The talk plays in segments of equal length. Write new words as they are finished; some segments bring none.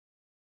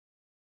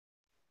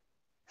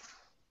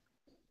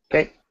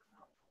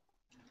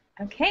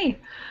Okay,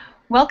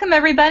 welcome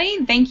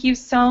everybody. Thank you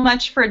so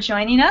much for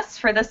joining us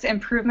for this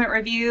improvement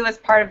review as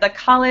part of the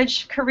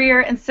College,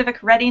 Career, and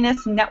Civic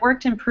Readiness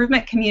Networked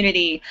Improvement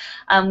Community.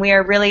 We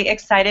are really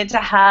excited to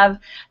have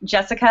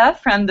Jessica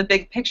from the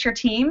Big Picture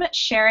team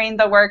sharing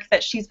the work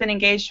that she's been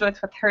engaged with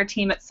her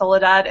team at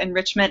Soledad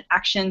Enrichment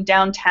Action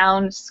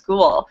Downtown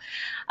School.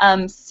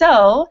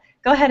 So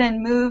go ahead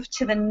and move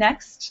to the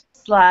next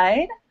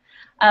slide.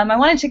 I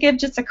wanted to give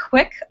just a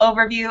quick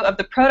overview of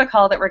the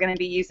protocol that we're going to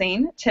be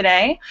using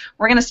today.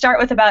 We're going to start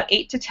with about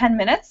 8 to 10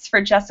 minutes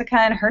for Jessica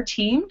and her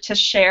team to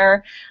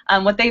share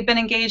what they've been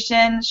engaged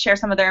in, share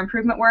some of their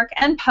improvement work,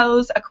 and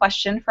pose a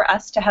question for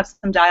us to have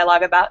some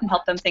dialogue about and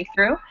help them think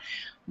through.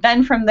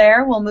 Then from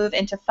there, we'll move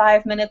into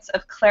 5 minutes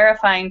of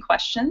clarifying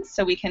questions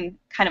so we can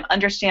kind of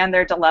understand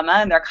their dilemma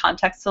and their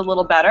context a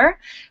little better.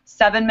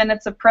 7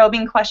 minutes of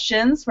probing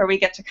questions where we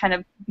get to kind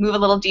of move a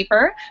little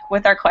deeper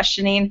with our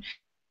questioning.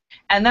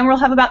 And then we'll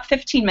have about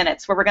 15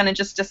 minutes where we're going to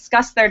just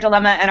discuss their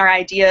dilemma and our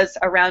ideas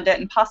around it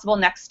and possible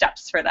next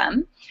steps for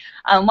them.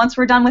 Once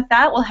we're done with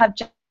that, we'll have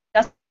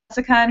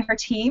Jessica and her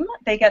team.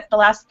 They get the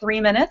last 3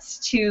 minutes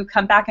to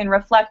come back and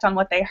reflect on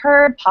what they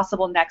heard,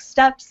 possible next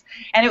steps.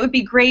 And it would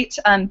be great,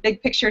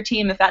 Big Picture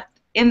team, if that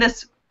in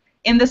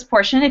this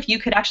portion, if you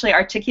could actually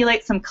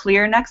articulate some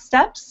clear next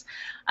steps,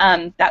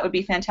 that would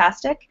be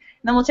fantastic.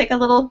 And then we'll take a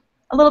little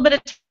bit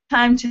of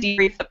time to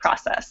debrief the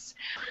process.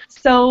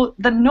 So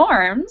the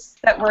norms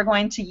that we're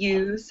going to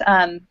use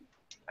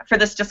for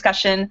this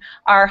discussion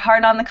are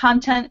hard on the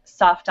content,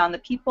 soft on the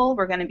people.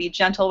 We're going to be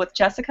gentle with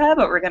Jessica,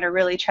 but we're going to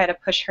really try to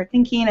push her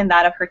thinking and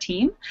that of her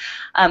team.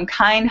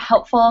 Kind,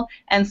 helpful,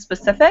 and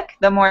specific.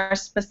 The more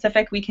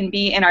specific we can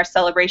be in our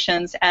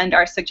celebrations and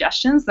our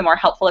suggestions, the more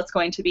helpful it's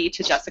going to be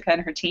to Jessica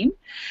and her team.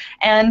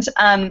 And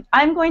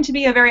I'm going to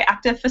be a very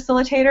active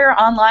facilitator.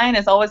 Online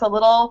is always a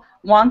little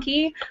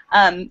wonky,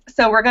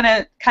 so we're going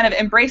to kind of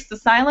embrace the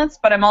silence,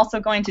 but I'm also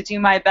going to do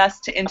my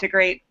best to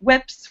integrate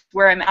whips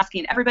where I'm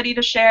asking everybody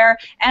to share,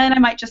 and I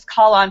might just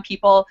call on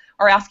people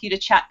or ask you to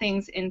chat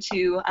things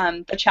into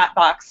the chat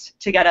box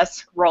to get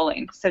us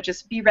rolling. So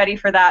just be ready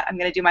for that. I'm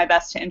going to do my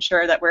best to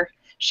ensure that we're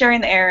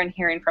sharing the air and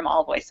hearing from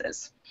all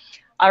voices.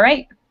 All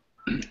right,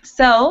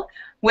 so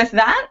with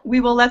that, we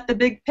will let the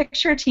Big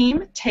Picture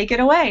team take it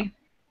away.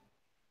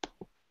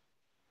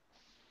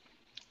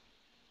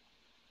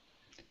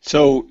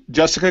 So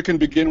Jessica can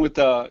begin with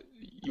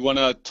you want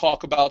to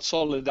talk about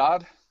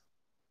Soledad?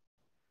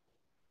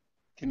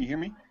 Can you hear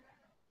me?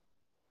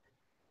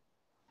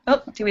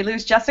 Oh, do we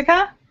lose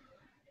Jessica?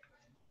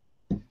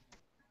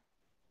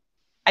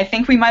 I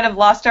think we might have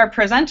lost our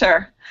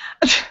presenter.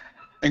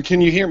 And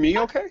can you hear me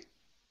okay?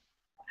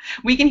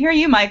 We can hear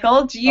you,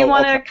 Michael. Do you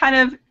want to kind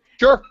of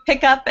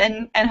pick up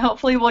and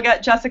hopefully we'll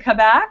get Jessica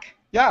back?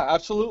 Yeah,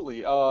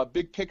 absolutely.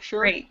 Big Picture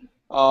Great.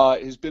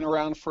 Has been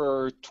around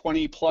for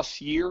 20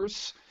 plus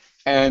years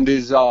and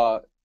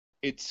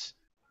it's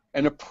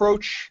an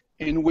approach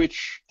in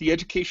which the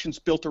education's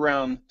built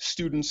around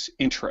students'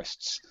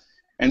 interests.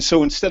 And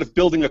so instead of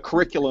building a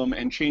curriculum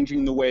and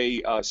changing the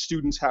way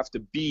students have to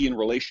be in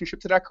relationship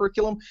to that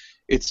curriculum,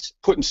 it's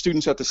putting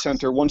students at the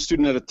center, one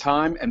student at a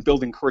time, and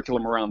building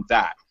curriculum around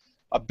that.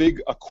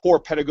 A core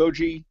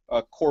pedagogy,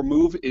 a core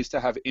move is to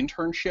have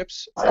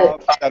internships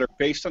that are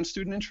based on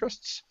student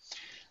interests.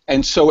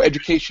 And so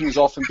education is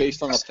often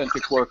based on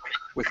authentic work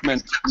with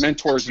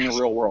mentors in the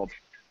real world.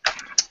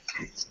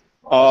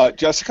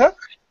 Jessica?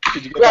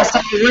 Did you get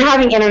that? We're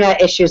having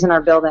internet issues in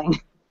our building.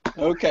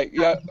 Okay,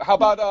 yeah. How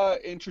about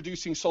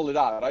introducing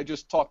Soledad? I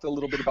just talked a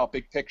little bit about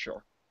Big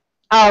Picture.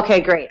 Oh, okay,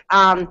 great.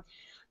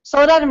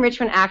 Soledad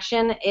Enrichment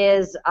Action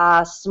is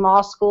a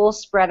small school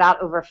spread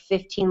out over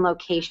 15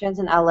 locations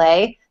in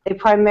LA. They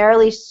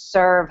primarily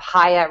serve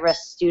high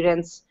at-risk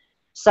students,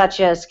 such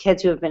as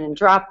kids who have been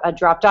dropped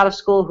out of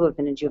school, who have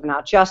been in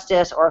juvenile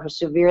justice, or who are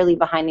severely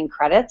behind in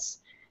credits.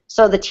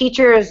 So the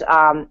teachers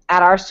at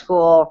our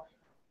school,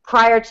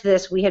 prior to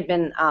this, we had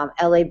been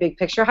LA Big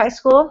Picture High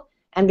School,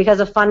 and because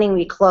of funding,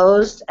 we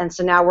closed, and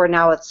so now we're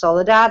at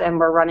Soledad, and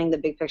we're running the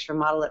Big Picture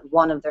model at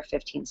one of their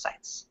 15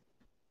 sites.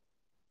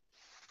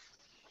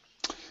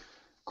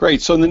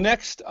 Great. So in the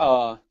next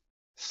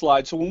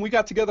slide, so when we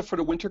got together for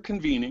the winter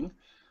convening,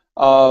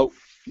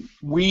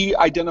 we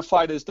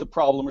identified as the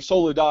problem, or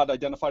Soledad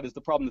identified as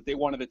the problem that they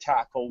wanted to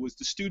tackle, was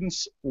the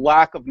students'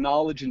 lack of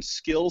knowledge and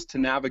skills to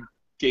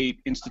navigate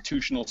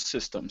institutional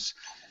systems,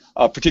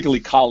 particularly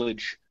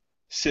college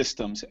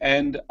systems.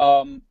 And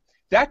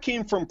that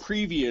came from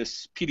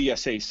previous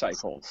PDSA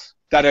cycles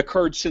that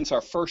occurred since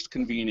our first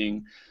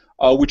convening,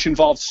 which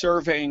involved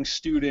surveying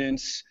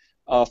students,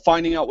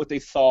 finding out what they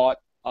thought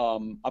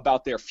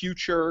about their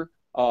future,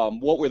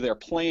 what were their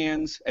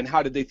plans, and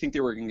how did they think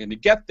they were going to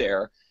get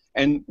there.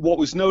 And what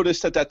was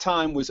noticed at that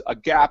time was a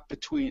gap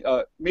between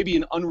maybe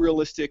an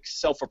unrealistic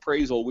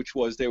self-appraisal, which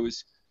was there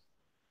was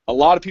a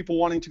lot of people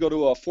wanting to go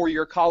to a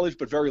four-year college,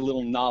 but very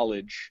little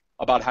knowledge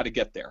about how to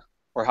get there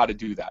or how to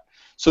do that.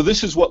 So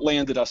this is what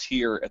landed us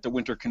here at the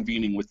winter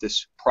convening with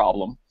this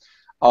problem.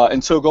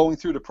 And so going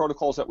through the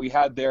protocols that we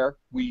had there,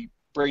 we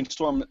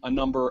brainstormed a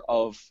number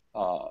of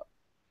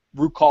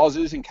root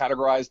causes and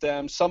categorize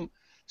them.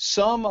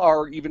 Some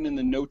are even in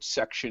the notes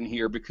section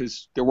here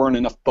because there weren't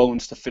enough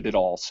bones to fit it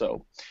all.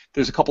 So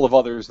there's a couple of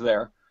others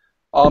there.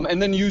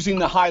 And then using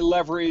the high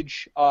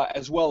leverage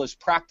as well as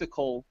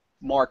practical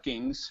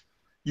markings,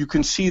 you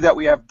can see that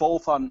we have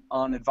both on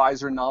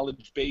advisor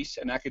knowledge base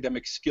and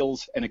academic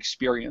skills and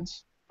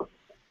experience.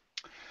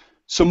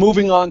 So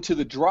moving on to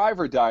the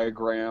driver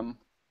diagram,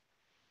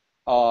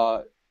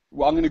 well,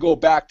 I'm going to go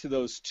back to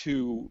those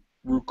two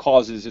root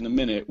causes in a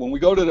minute. When we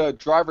go to the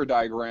driver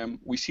diagram,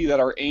 we see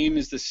that our aim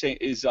is the same,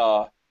 is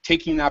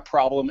taking that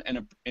problem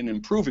and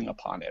improving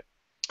upon it.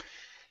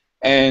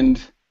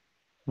 And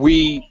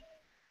we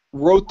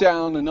wrote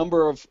down a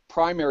number of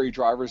primary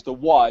drivers, the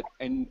what,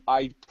 and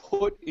I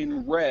put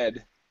in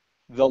red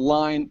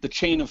the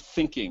chain of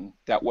thinking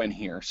that went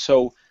here.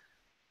 So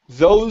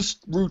those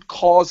root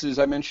causes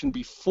I mentioned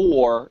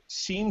before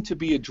seem to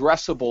be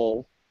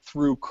addressable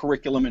through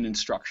curriculum and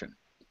instruction.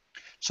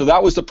 So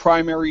that was the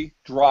primary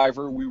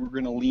driver we were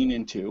going to lean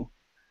into.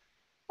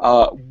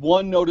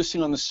 One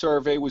noticing on the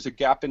survey was a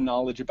gap in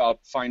knowledge about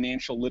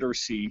financial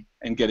literacy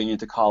and getting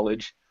into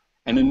college,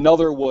 and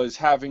another was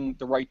having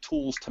the right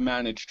tools to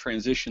manage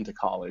transition to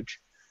college.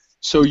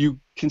 So you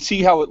can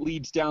see how it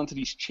leads down to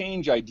these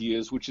change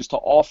ideas, which is to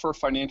offer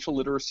financial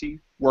literacy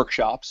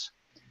workshops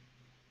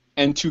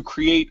and to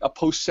create a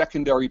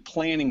post-secondary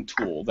planning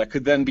tool that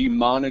could then be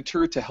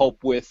monitored to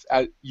help with,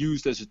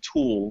 used as a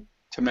tool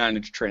to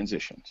manage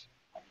transitions.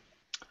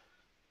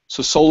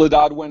 So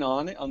Soledad went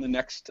on the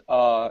next,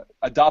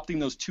 adopting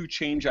those two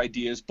change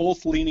ideas,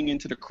 both leaning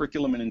into the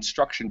curriculum and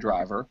instruction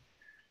driver.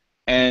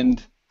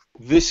 And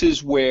this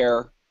is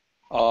where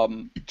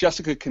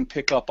Jessica can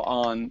pick up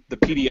on the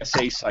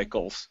PDSA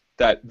cycles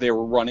that they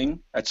were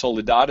running at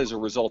Soledad as a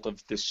result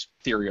of this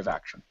theory of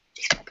action.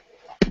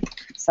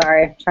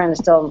 Sorry, I'm trying to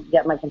still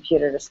get my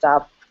computer to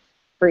stop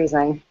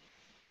freezing.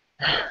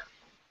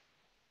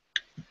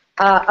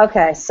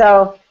 Okay,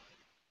 so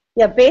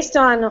yeah, based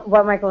on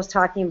what Michael was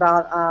talking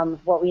about,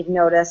 what we've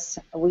noticed,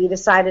 we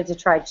decided to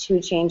try two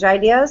change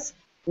ideas,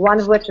 one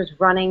of which was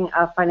running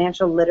a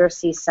financial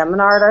literacy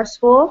seminar at our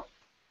school,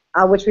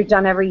 which we've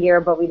done every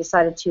year, but we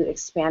decided to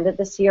expand it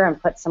this year and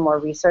put some more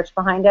research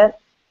behind it.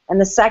 And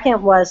the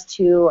second was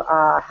to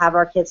have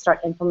our kids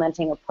start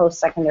implementing a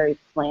post-secondary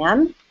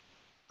plan.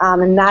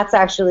 And that's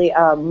actually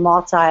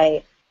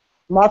multiple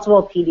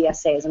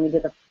PDSAs, and we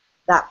did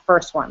that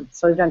first one.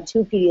 So we've done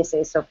 2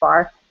 PDSAs so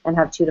far and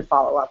have 2 to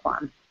follow up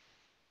on.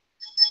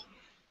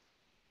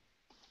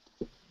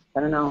 I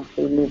don't know if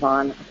we move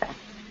on. Okay.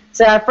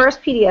 So our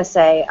first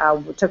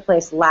PDSA took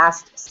place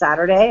last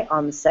Saturday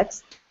on the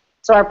 6th.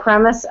 So our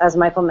premise, as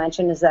Michael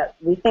mentioned, is that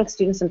we think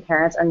students and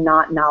parents are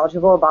not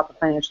knowledgeable about the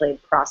financial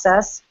aid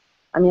process.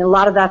 I mean, a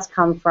lot of that's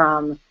come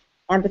from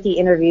empathy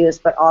interviews,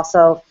 but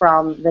also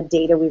from the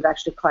data we've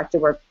actually collected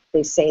where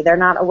they say they're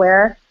not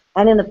aware.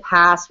 And in the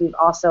past, we've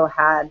also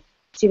had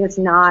students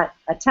not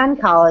attend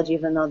college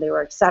even though they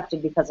were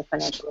accepted because of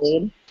financial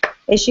aid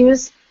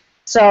issues.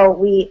 So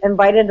we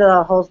invited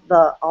all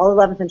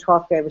 11th and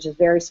 12th grade, which is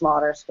very small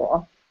at our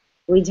school.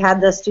 We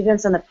had the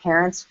students and the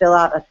parents fill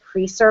out a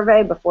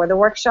pre-survey before the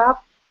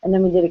workshop, and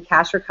then we did a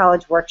Cash for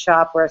College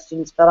workshop where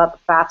students filled out the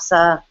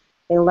FAFSA.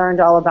 They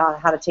learned all about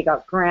how to take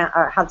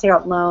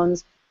out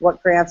loans,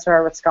 what grants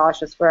are, what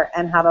scholarships were,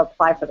 and how to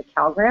apply for the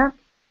Cal Grant.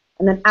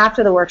 And then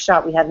after the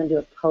workshop, we had them do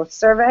a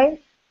post-survey.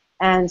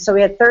 And so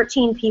we had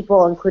 13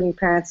 people, including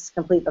parents,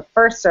 complete the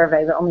first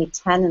survey, but only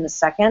 10 in the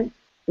second,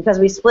 because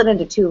we split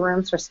into 2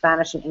 rooms for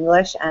Spanish and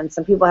English, and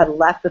some people had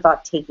left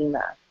without taking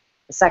the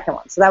second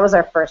one. So that was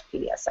our first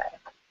PDSA.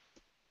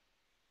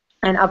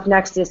 And up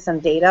next is some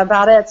data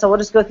about it. So we'll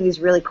just go through these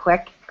really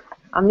quick.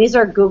 These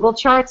are Google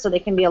charts, so they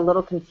can be a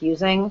little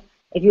confusing.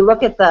 If you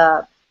look at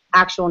the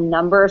actual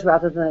numbers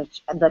rather than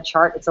the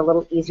chart, it's a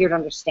little easier to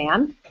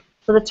understand.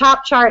 So the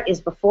top chart is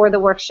before the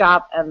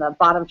workshop, and the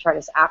bottom chart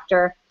is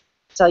after.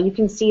 So you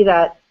can see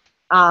that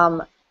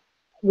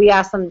we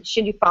asked them,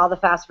 should you follow the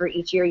FAFSA for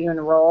each year you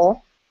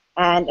enroll?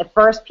 And at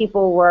first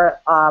people were,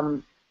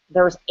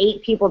 there was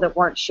 8 people that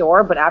weren't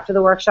sure, but after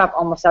the workshop,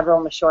 almost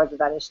everyone was sure that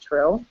that is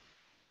true.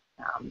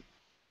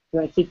 You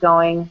want to keep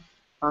going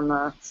on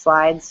the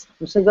slides?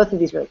 I'm just going to go through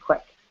these really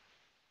quick.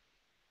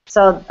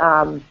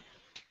 So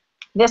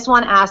this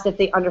one asked if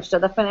they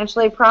understood the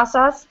financial aid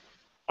process,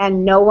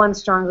 and no one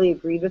strongly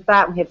agreed with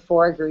that. We had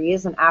 4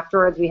 agrees, and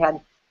afterwards we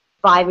had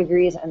 5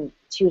 agrees and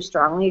 2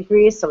 strongly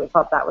agrees, so we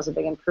felt that was a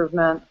big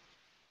improvement.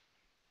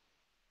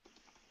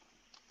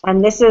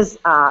 And this is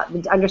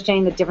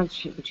understanding the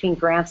difference between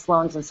grants,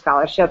 loans, and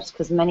scholarships,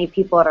 because many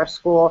people at our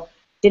school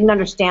didn't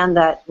understand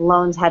that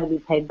loans had to be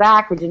paid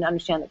back, or didn't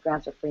understand that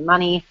grants are free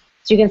money.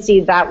 So you can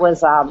see that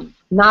was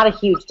not a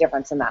huge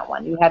difference in that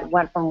one. You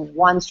went from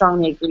 1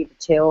 strongly agreed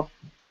to 2.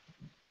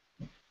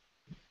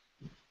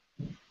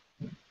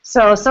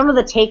 So some of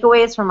the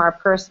takeaways from our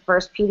first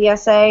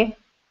PDSA,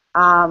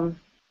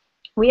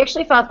 we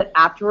actually felt that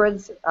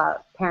afterwards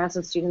parents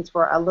and students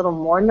were a little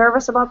more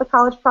nervous about the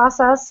college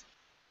process.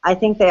 I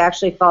think they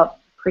actually felt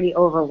pretty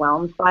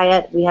overwhelmed by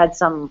it. We had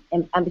some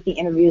empathy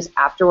interviews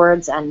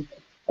afterwards, and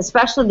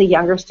especially the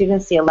younger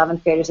students, the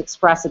 11th graders,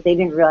 expressed that they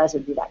didn't realize it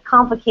would be that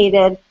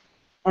complicated,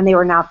 and they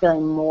were now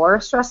feeling more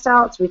stressed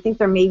out. So we think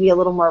they're maybe a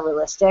little more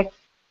realistic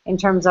in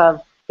terms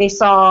of they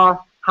saw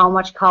how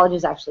much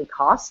colleges actually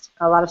cost.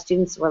 A lot of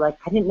students were like,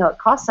 I didn't know it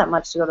cost that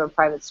much to go to a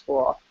private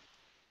school.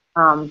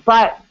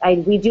 But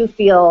we do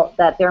feel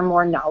that they're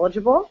more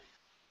knowledgeable.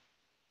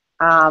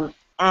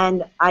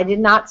 And I did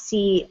not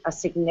see a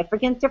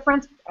significant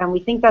difference, and we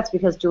think that's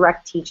because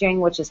direct teaching,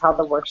 which is how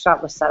the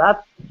workshop was set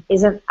up,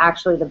 isn't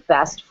actually the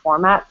best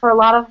format for a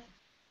lot of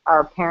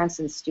our parents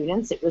and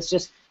students. It was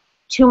just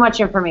too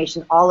much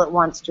information all at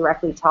once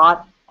directly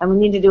taught, and we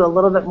need to do a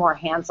little bit more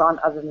hands-on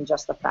other than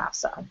just the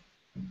FAFSA.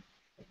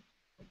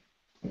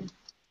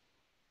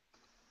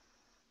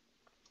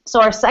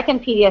 So our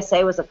second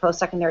PDSA was a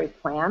post-secondary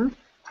plan.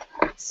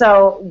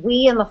 So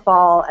we, in the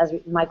fall, as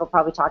Michael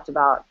probably talked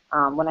about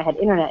when I had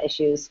internet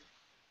issues,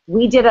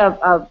 we did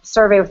a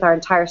survey with our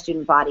entire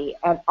student body,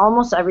 and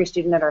almost every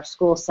student at our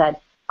school said,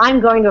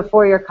 I'm going to a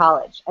four-year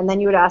college. And then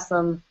you would ask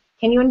them,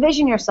 can you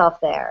envision yourself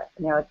there?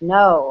 And they're like,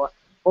 no.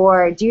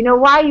 Or do you know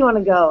why you want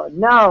to go?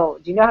 No.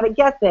 Do you know how to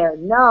get there?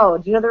 No.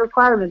 Do you know the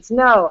requirements?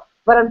 No.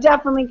 But I'm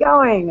definitely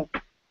going.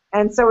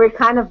 And so we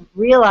kind of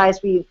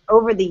realized we,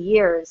 over the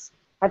years,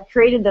 have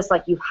created this,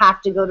 like, you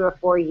have to go to a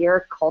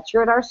four-year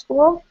culture at our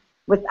school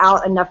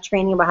without enough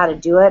training about how to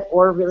do it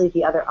or really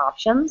the other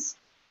options.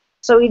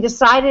 So we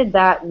decided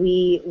that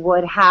we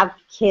would have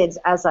kids,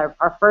 as our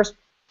first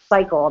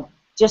cycle,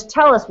 just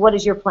tell us, what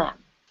is your plan?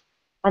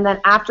 And then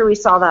after we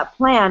saw that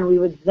plan, we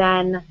would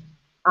then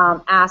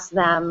ask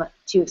them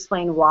to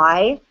explain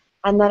why,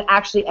 and then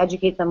actually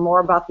educate them more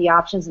about the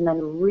options, and then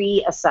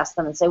reassess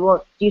them and say,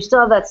 well, do you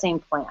still have that same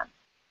plan?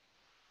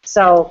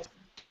 So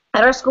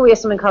at our school, we have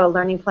something called a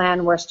learning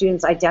plan where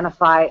students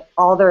identify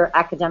all their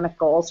academic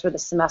goals for the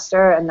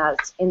semester, and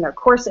that's in their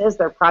courses,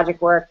 their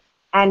project work,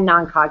 and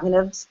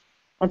non-cognitives.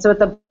 And so at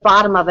the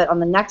bottom of it, on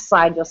the next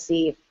slide, you'll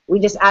see we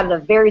just added a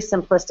very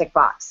simplistic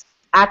box.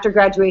 After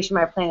graduation,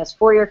 my plan is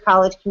four-year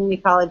college,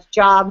 community college,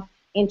 job,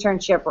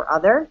 internship, or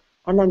other,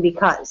 and then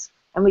because.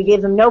 And we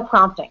gave them no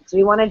prompting. So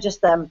we wanted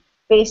just them,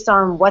 based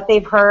on what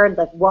they've heard,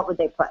 like, what would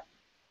they put?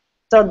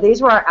 So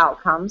these were our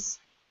outcomes.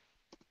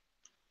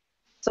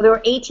 So there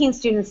were 18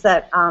 students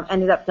that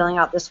ended up filling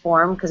out this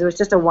form because it was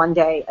just a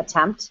one-day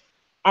attempt.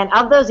 And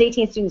of those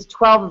 18 students,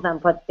 12 of them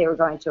put that they were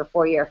going to a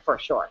four-year for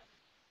sure.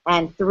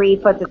 And 3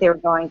 put that they were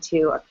going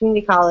to a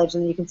community college,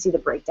 and you can see the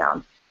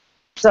breakdown.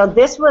 So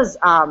this was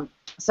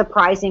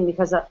surprising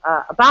because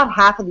about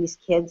half of these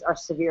kids are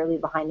severely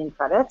behind in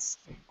credits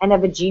and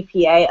have a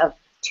GPA of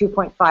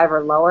 2.5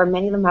 or lower.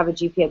 Many of them have a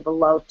GPA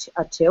below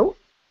a 2.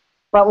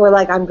 But we're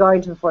like, I'm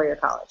going to a four-year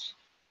college.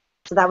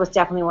 So that was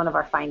definitely one of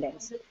our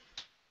findings.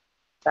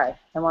 Sorry,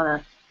 I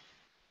want to.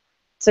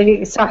 So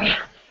you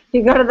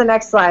go to the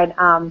next slide.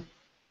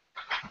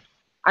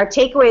 Our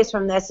takeaways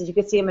from this is you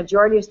can see a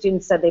majority of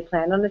students said they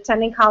planned on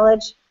attending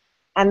college,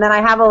 and then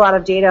I have a lot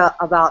of data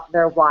about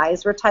their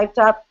whys were typed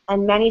up,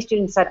 and many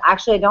students said,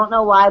 actually, I don't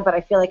know why, but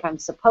I feel like I'm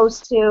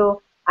supposed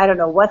to. I don't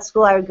know what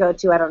school I would go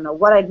to. I don't know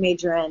what I'd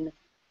major in.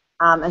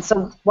 And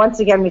so once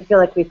again, we feel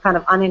like we've kind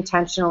of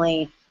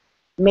unintentionally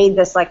made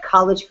this like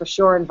college for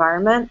sure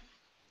environment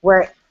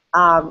where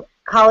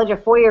college or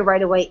four-year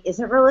right away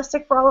isn't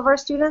realistic for all of our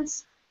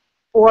students,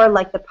 or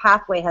like the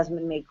pathway hasn't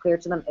been made clear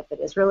to them if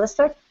it is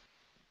realistic.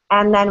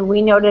 And then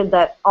we noted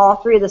that all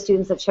 3 of the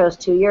students that chose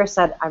 2 years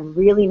said, I'm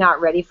really not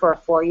ready for a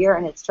 4-year,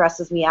 and it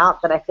stresses me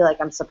out that I feel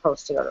like I'm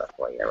supposed to go to a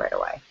 4-year right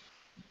away.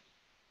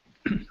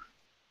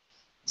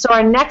 So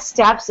our next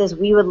steps is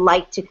we would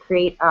like to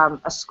create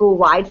a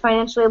school-wide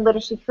financial aid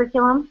literacy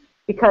curriculum,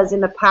 because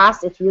in the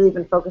past it's really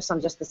been focused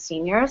on just the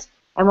seniors.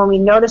 And when we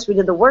noticed we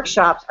did the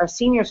workshops, our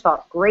seniors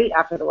felt great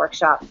after the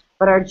workshop,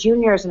 but our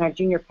juniors and our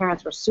junior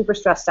parents were super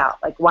stressed out.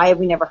 Like, why have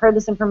we never heard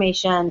this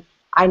information?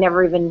 I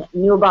never even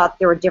knew about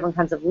there were different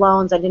kinds of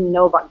loans. I didn't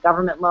know about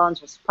government loans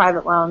versus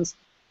private loans.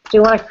 So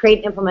we want to create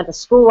and implement a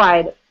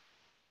school-wide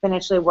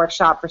financial aid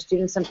workshop for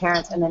students and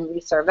parents, and then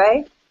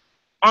resurvey.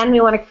 And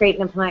we want to create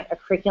and implement a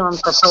curriculum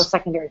for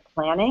post-secondary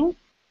planning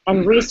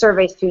and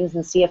resurvey students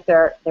and see if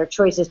their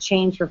choices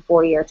change from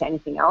 4-year to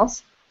anything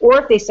else, or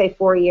if they say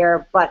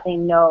 4-year but they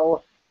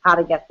know how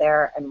to get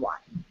there and why.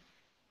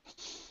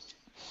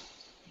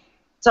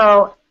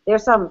 So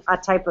there's some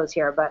typos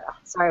here, but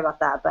sorry about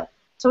that. But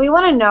so we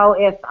want to know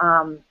if,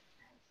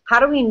 how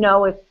do we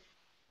know if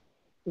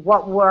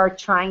what we're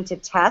trying to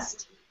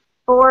test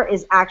for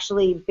is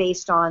actually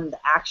based on the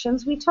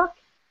actions we took?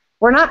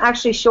 We're not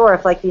actually sure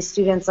if, like, these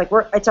students, like,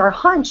 it's our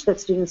hunch that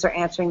students are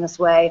answering this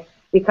way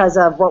because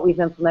of what we've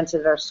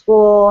implemented at our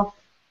school,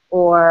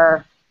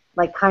 or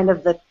like kind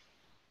of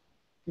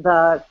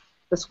the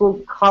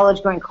school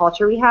college going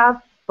culture we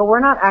have, but we're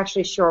not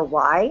actually sure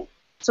why.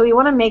 So we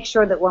want to make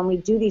sure that when we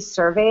do these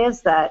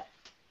surveys that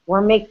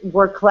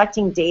we're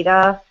collecting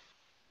data.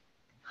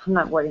 I'm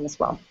not wording this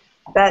well.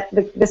 That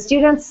the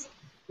students'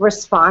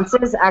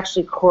 responses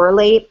actually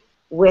correlate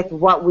with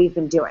what we've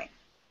been doing.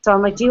 So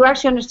I'm like, do you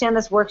actually understand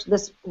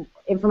this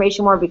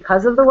information more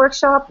because of the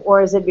workshop,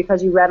 or is it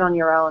because you read on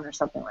your own or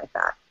something like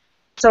that?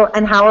 So,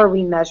 and how are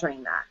we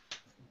measuring that?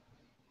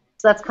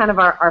 So that's kind of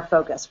our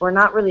focus. We're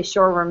not really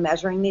sure we're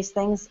measuring these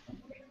things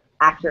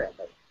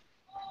accurately,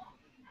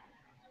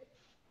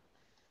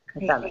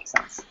 if that makes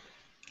sense.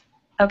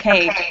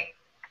 Okay,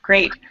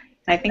 great.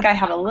 I think I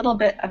have a little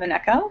bit of an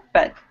echo,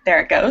 but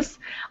there it goes.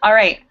 All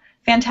right,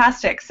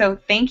 fantastic. So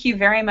thank you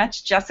very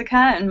much, Jessica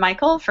and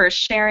Michael, for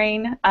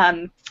sharing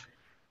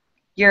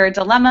your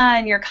dilemma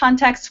and your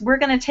context. We're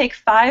going to take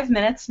 5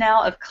 minutes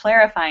now of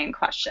clarifying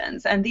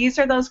questions. And these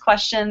are those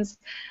questions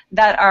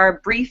that are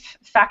brief,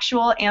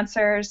 factual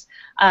answers.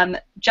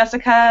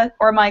 Jessica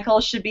or Michael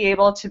should be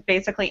able to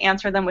basically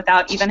answer them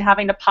without even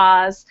having to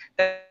pause.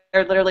 They're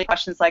literally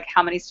questions like,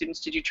 how many students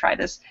did you try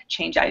this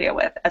change idea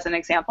with, as an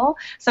example.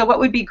 So what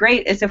would be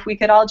great is if we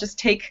could all just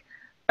take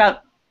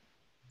about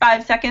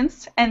 5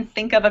 seconds and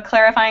think of a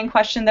clarifying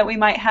question that we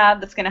might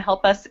have that's going to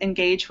help us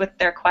engage with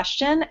their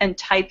question and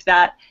type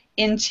that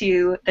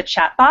into the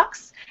chat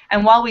box.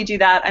 And while we do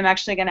that, I'm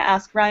actually going to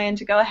ask Ryan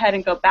to go ahead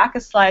and go back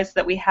a slide so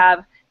that we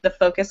have the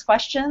focus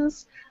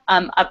questions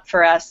up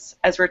for us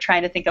as we're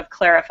trying to think of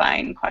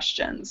clarifying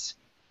questions.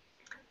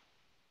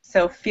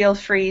 So feel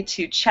free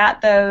to chat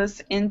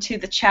those into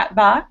the chat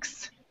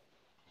box.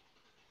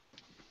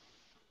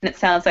 And it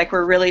sounds like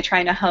we're really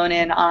trying to hone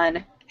in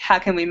on how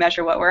can we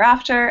measure what we're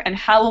after, and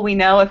how will we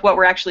know if what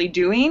we're actually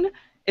doing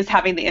is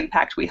having the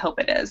impact we hope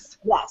it is.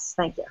 Yes,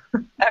 thank you.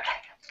 Okay,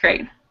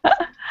 great.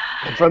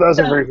 And for those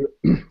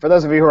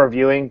of you who are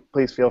viewing,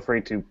 please feel free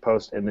to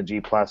post in the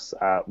G+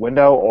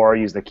 window or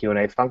use the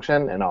Q&A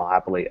function, and I'll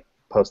happily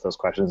post those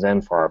questions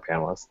in for our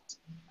panelists.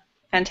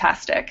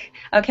 Fantastic.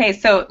 Okay,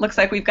 so it looks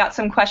like we've got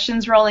some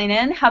questions rolling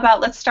in. How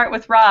about let's start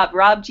with Rob.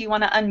 Rob, do you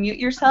want to unmute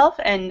yourself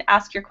and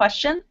ask your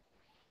question?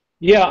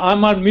 Yeah, I'm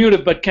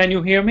unmuted, but can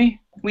you hear me?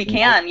 We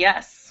can,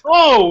 yes.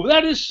 Oh,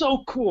 that is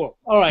so cool.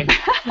 All right.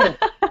 So,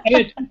 I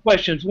had 2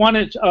 questions. One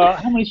is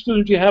how many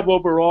students do you have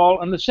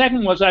overall? And the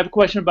second was I have a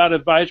question about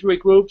advisory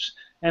groups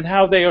and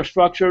how they are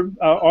structured.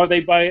 Are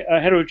they by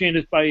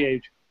heterogeneous by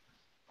age?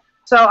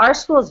 So our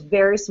school is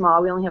very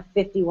small. We only have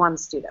 51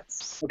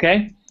 students.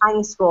 Okay.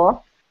 Tiny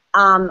school.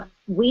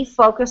 We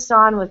focused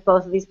on, with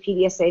both of these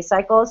PDSA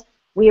cycles,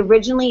 we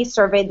originally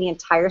surveyed the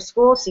entire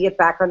school to get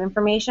background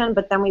information,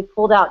 but then we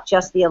pulled out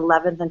just the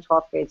 11th and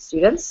 12th grade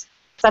students.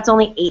 So that's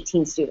only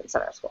 18 students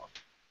at our school.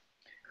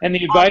 And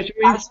the advisory?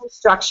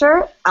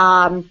 Structure,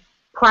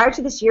 prior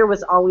to this year,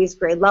 was always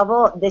grade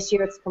level. This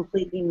year it's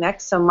completely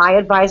mixed. So my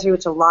advisory,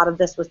 which a lot of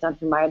this was done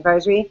through my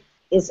advisory,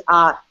 is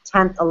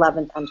 10th,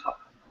 11th, and 12th.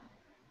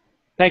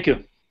 Thank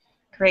you.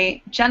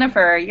 Great.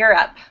 Jennifer, you're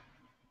up.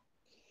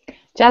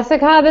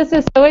 Jessica, this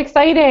is so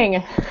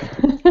exciting.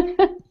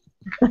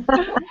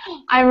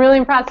 I'm really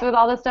impressed with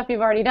all the stuff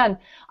you've already done.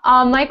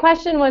 My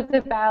question was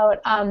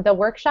about the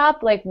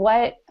workshop, like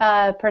what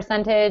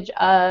percentage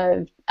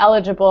of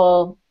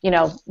eligible,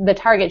 the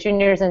target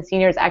juniors and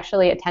seniors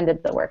actually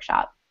attended the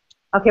workshop?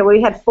 Okay, well,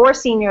 we had 4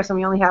 seniors, and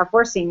we only have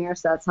 4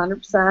 seniors, so that's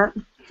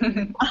 100%.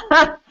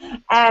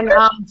 And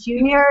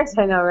juniors,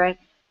 I know, right?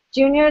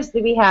 Juniors,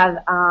 we have,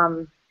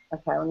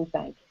 okay, let me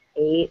think,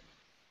 8,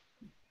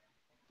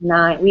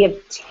 9. We have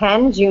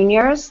 10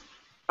 juniors,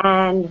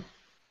 and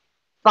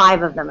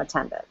 5 of them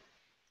attended.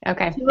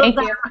 Okay, 2 thank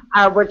of you.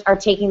 them are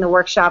taking the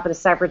workshop at a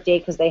separate date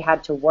because they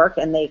had to work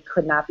and they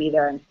could not be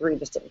there, and 3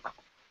 just didn't come.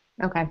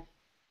 Okay.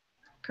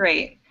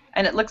 Great.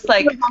 And it looks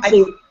like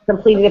actually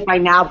completed it by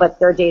now, but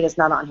their date is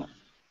not on here.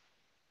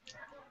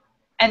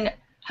 And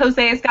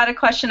Jose has got a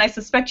question. I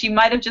suspect you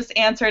might have just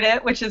answered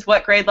it, which is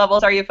what grade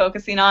levels are you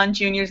focusing on?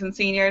 Juniors and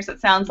seniors, it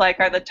sounds like,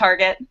 are the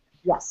target.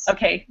 Yes.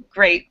 Okay,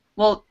 great.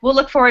 We'll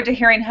look forward to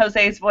hearing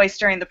Jose's voice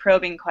during the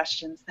probing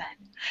questions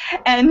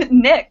then. And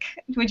Nick,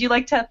 would you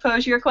like to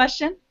pose your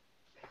question?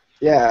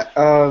 Yeah,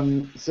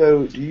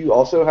 so do you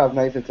also have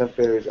 9th and 10th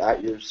graders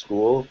at your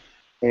school?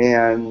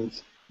 And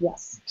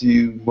yes,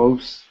 do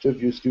most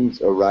of your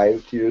students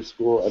arrive to your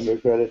school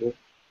undercredited?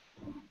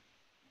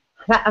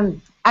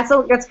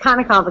 That's kind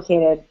of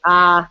complicated.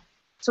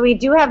 So we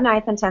do have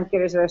 9th and 10th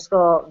graders at our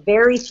school.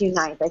 Very few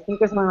 9th. I think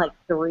there's only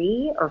like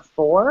 3 or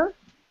 4.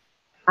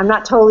 I'm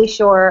not totally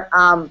sure.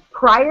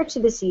 Prior to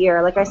this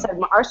year, like I said,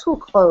 our school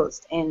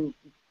closed in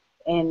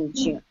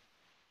June.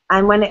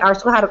 And when our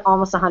school had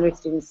almost 100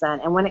 students then,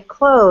 and when it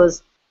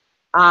closed,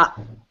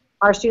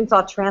 our students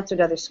all transferred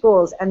to other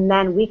schools, and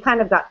then we kind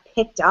of got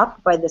picked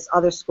up by this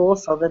other school,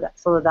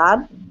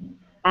 Soledad,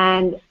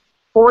 and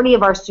 40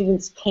 of our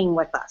students came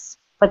with us.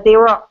 But they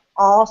were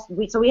all,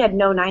 so we had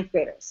no 9th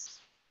graders.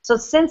 So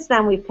since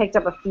then, we've picked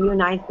up a few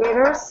 9th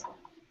graders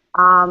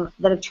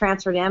that have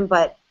transferred in,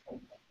 but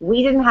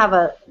we didn't have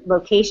a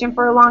location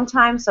for a long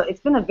time, so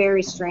it's been a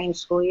very strange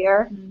school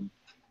year.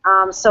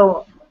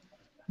 So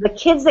the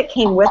kids that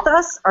came with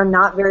us are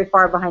not very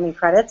far behind in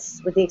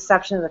credits, with the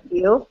exception of a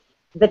few.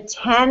 The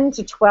 10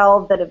 to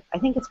 12 that have, I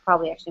think it's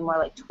probably actually more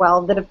like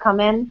 12 that have come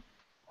in,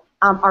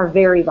 are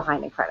very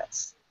behind in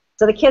credits.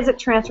 So the kids that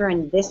transfer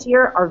in this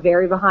year are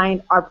very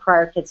behind. Our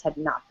prior kids had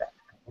not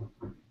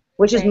been,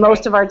 which is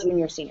most of our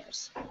junior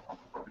seniors.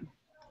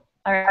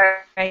 All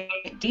right,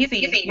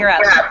 Deezy, you're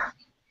up.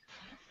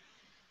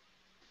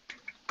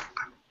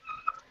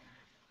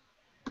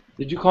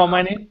 Did you call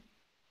my name?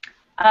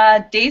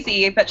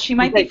 Daisy, but she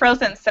might be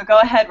frozen, so go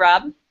ahead,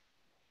 Rob.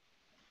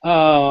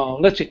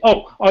 Let's see.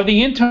 Oh, are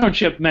the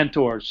internship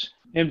mentors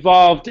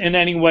involved in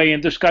any way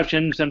in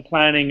discussions and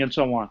planning and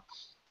so on?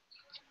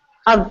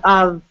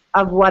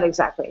 Of what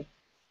exactly?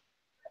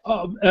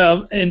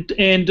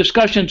 In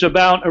discussions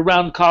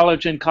around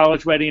college and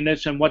college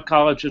readiness and what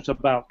college is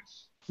about.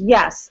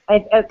 Yes,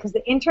 because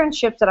the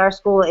internships at our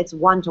school, it's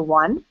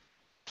one-to-one.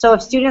 So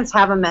if students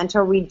have a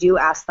mentor, we do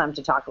ask them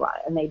to talk about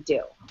it, and they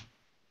do.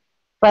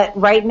 But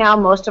right now,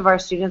 most of our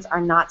students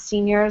are not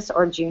seniors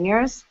or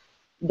juniors.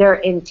 They're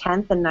in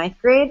 10th and 9th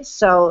grade,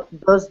 so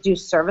those do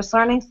service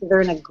learning, so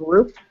they're in a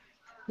group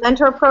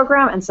mentor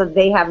program, and so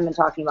they haven't been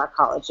talking about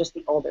college, just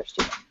the older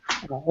students.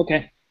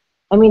 Okay.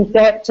 I mean,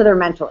 to their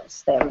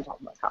mentors, they haven't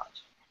talked about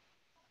college.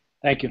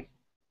 Thank you.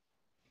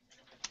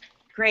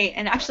 Great,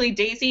 and actually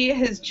Daisy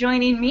is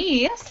joining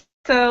me,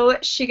 so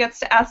she gets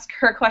to ask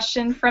her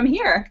question from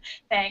here.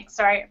 Thanks.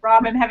 Sorry,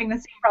 Rob, I'm having the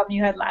same problem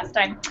you had last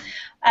time.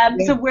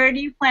 So where do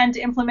you plan to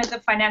implement the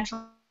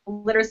financial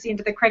literacy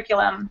into the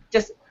curriculum?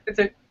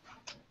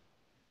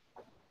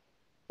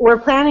 We're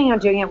planning on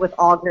doing it with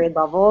all grade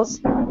levels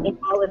in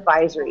all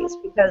advisories,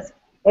 because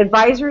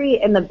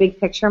advisory in the big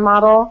picture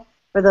model,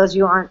 for those of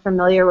you who aren't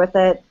familiar with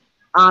it,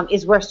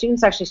 is where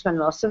students actually spend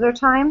most of their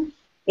time.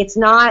 It's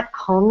not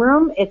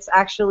homeroom. It's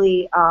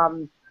actually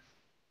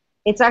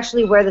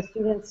where the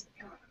students'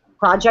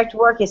 project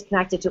work is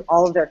connected to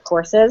all of their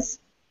courses.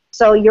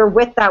 So you're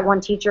with that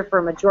one teacher for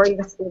a majority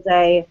of the school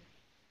day,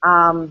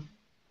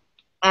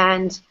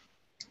 and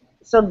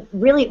so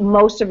really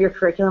most of your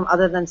curriculum,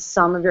 other than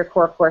some of your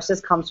core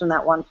courses, comes from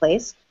that one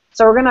place.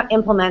 So we're going to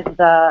implement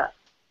the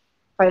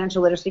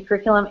financial literacy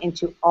curriculum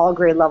into all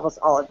grade levels,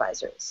 all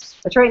advisories,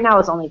 which right now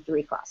is only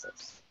 3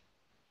 classes.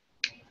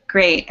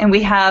 Great, and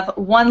we have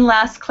one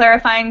last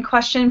clarifying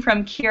question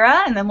from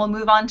Kira, and then we'll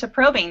move on to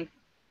probing.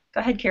 Go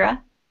ahead, Kira.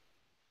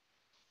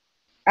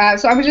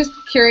 So I was just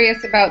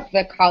curious about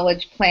the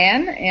college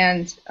plan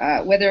and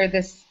whether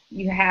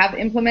you have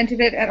implemented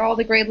it at all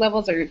the grade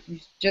levels, or you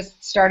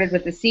just started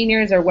with the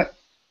seniors,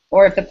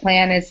 or if the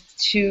plan is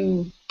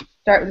to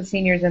start with the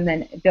seniors and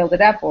then build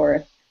it up,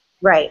 or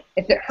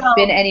if there's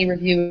been any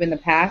review in the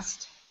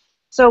past.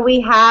 So we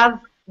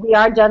have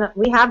done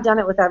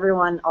it with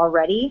everyone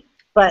already,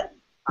 but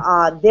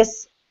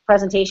this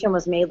presentation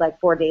was made like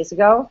 4 days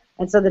ago,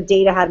 and so the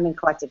data hadn't been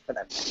collected for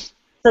them.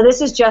 So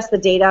this is just the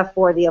data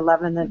for the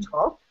 11th and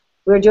 12th.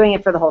 We're doing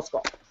it for the whole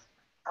school.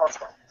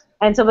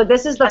 And so, but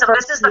this is the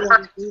first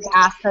year we've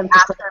asked them to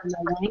put in the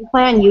learning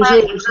plan. Usually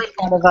it's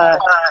kind of a,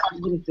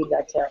 I'm going to feed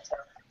that too.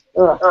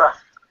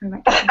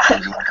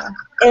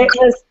 It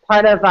was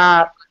part of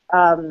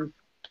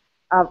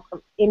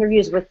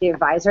interviews with the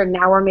advisor.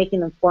 Now we're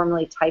making them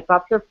formally type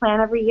up their plan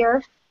every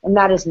year, and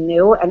that is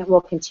new, and it will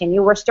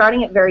continue. We're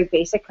starting it very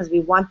basic because we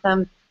want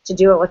them to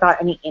do it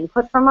without any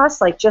input from us,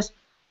 like just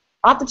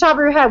off the top of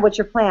your head, what's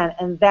your plan?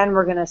 And then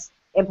we're going to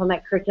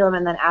implement curriculum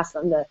and then ask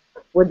them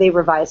would they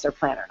revise their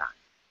plan or not.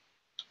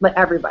 But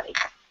everybody.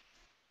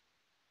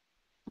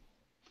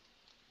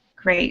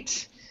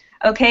 Great.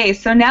 Okay,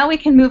 so now we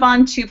can move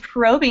on to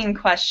probing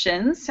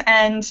questions,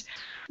 and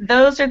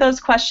those are those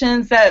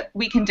questions that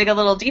we can dig a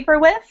little deeper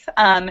with,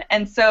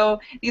 and so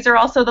these are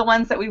also the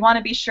ones that we want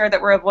to be sure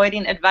that we're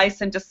avoiding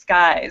advice in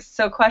disguise.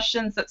 So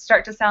questions that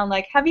start to sound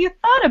like, have you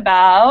thought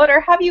about,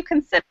 or have you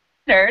considered?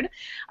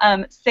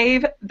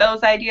 Save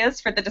those ideas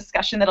for the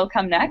discussion that'll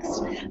come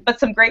next. But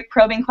some great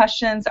probing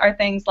questions are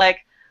things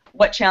like,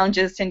 what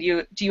challenges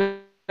do you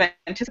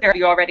anticipate or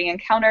you already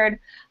encountered?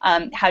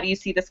 How do you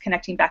see this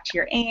connecting back to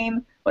your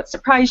aim? What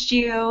surprised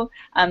you?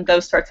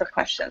 Those sorts of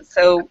questions.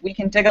 So we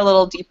can dig a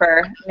little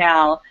deeper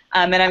now.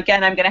 And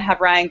again, I'm going to have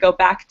Ryan go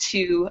back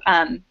to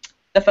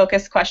the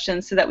focus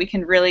questions so that we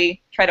can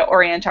really try to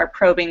orient our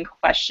probing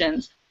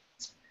questions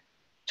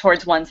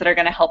towards ones that are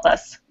going to help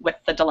us with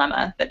the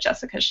dilemma that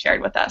Jessica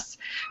shared with us.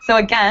 So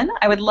again,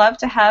 I would love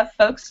to have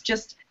folks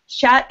just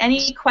chat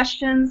any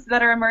questions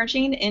that are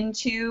emerging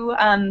into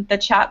the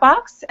chat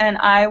box, and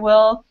I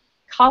will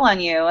call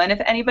on you. And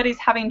if anybody's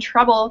having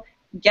trouble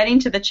getting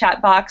to the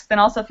chat box, then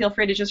also feel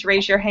free to just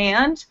raise your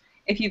hand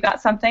if you've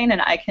got something,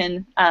 and I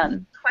can have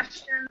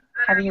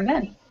you in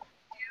to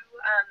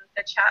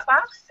the chat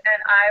box,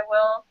 and I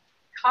will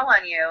call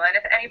on you. And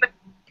if anybody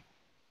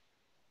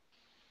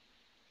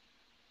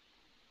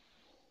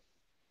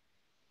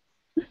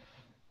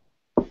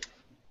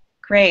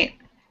Great.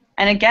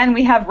 And again,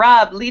 we have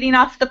Rob leading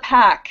off the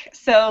pack.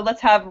 So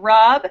let's have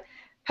Rob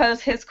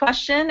pose his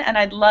question, and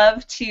I'd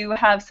love to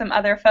have some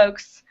other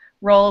folks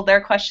roll their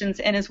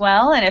questions in as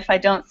well. And if I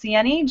don't see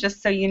any,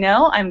 just so you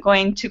know, I'm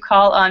going to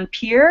call on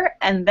Pierre,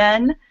 and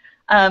then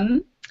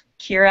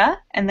Kira,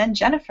 and then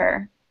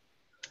Jennifer.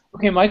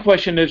 Okay, my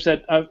question is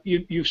that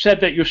you've said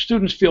that your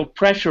students feel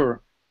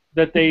pressure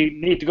that they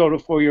need to go to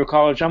four-year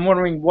college. I'm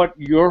wondering what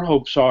your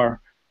hopes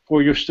are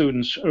for your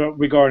students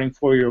regarding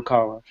four-year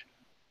college.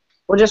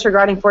 Well, just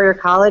regarding four-year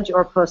college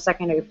or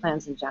post-secondary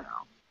plans in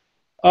general?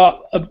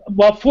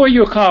 Well,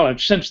 four-year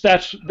college, since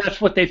that's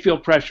what they feel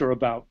pressure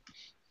about.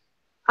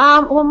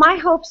 Well, my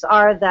hopes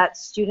are that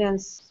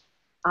students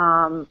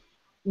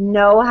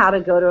know how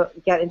to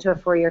get into a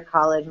four-year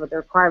college, what the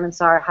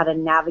requirements are, how to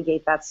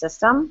navigate that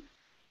system,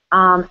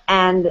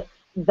 and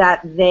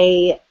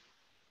that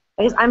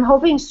I'm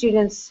hoping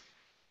students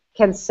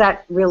can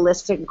set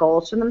realistic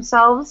goals for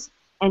themselves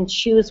and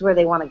choose where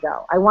they want to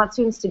go. I want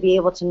students to be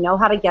able to know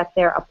how to get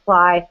there,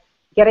 apply,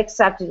 get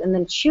accepted, and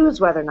then choose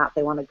whether or not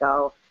they want to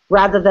go,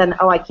 rather than,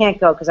 oh, I can't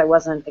go because I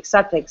wasn't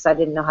accepted because I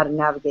didn't know how to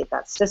navigate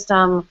that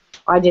system,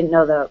 or I didn't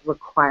know the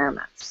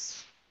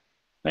requirements.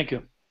 Thank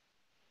you.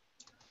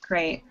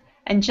 Great.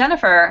 And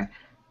Jennifer,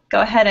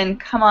 go ahead and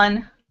come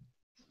on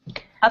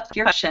up with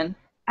your question.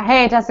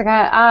 Hey,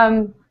 Jessica.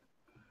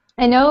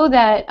 I know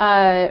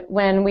that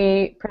when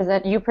we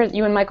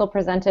you and Michael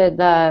presented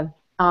the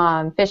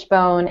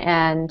fishbone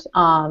and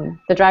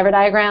the driver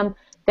diagram,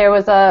 there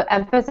was a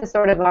emphasis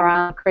sort of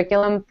around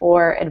curriculum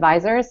for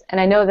advisors, and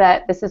I know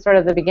that this is sort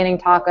of the beginning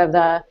talk of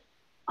the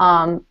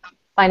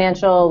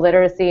financial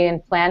literacy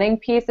and planning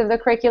piece of the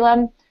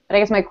curriculum. But I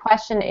guess my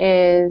question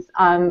is,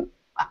 how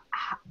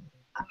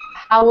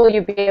will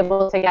you be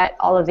able to get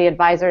all of the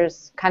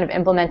advisors kind of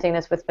implementing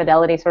this with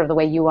fidelity, sort of the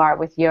way you are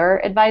with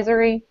your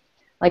advisory?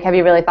 Like, have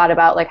you really thought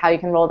about like how you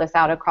can roll this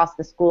out across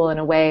the school in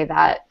a way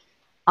that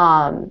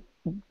the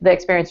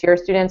experience your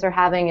students are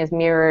having is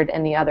mirrored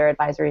in the other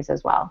advisories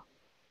as well?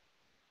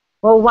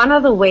 Well, one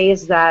of the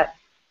ways that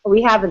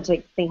we have been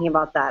thinking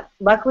about that,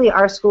 luckily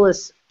our school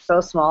is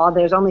so small,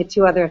 there's only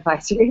 2 other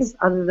advisories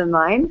other than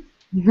mine.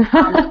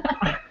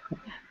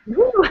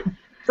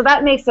 So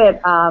that makes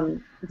it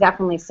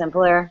definitely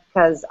simpler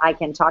because I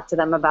can talk to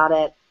them about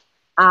it.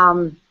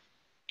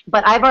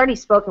 But I've already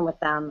spoken with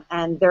them,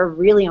 and they're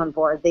really on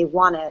board. They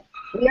want it.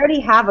 We already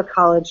have a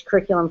college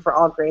curriculum for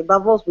all grade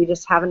levels. We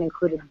just haven't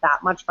included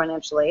that much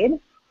financial aid.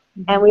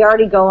 And we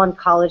already go on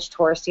college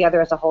tours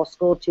together as a whole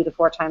school 2 to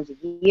 4 times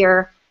a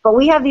year. But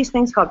we have these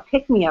things called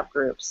pick-me-up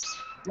groups,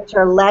 which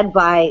are led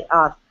by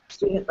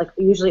students, like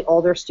usually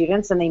older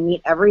students, and they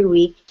meet every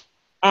week.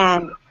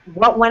 And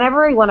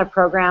whenever we want a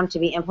program to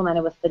be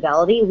implemented with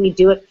fidelity, we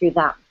do it through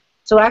them.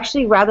 So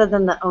actually, rather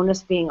than the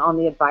onus being on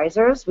the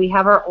advisors, we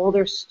have our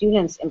older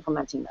students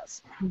implementing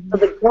this. So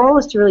the goal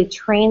is to really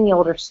train the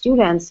older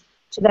students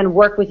to then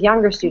work with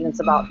younger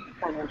students about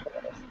financial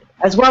literacy,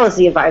 as well as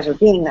the advisor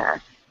being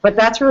there. But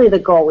that's really the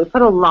goal. We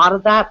put a lot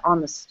of that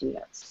on the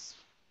students,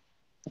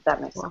 if that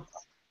makes sense.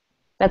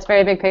 That's a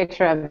very big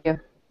picture of you.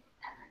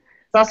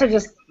 It's also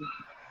just,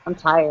 I'm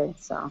tired,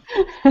 so.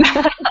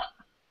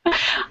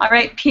 All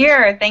right,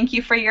 Pierre, thank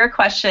you for your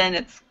question.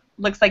 It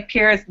looks like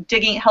Pierre is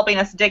helping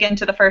us dig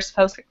into the first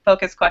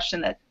focus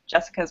question that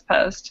Jessica's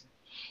posed.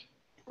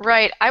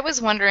 Right. I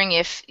was wondering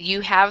if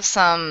you have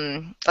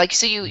some, like,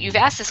 so you've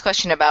asked this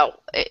question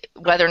about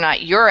whether or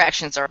not your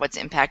actions are what's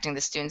impacting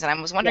the students, and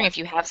I was wondering if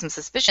you have some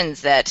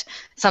suspicions that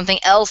something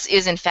else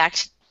is in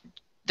fact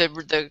the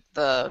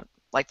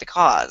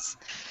cause.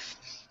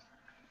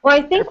 Well,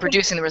 I think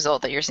producing the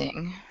result that you're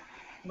seeing.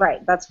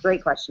 Right. That's a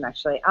great question,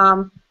 actually.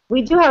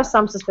 We do have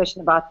some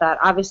suspicion about that.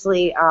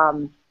 Obviously,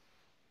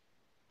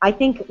 I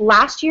think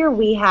last year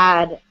we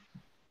had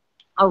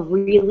a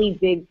really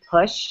big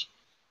push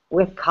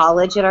with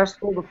college at our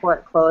school before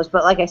it closed.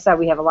 But like I said,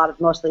 we have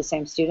mostly the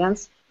same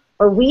students.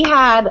 But we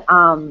had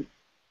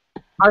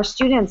our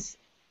students,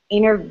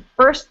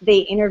 first they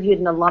interviewed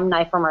an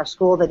alumni from our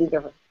school that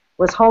either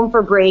was home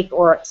for break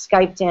or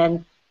Skyped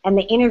in, and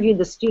they interviewed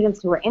the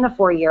students who were in a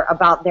 4-year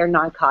about their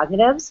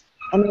non-cognitives,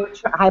 and they were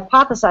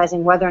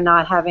hypothesizing whether or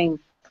not having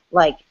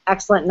like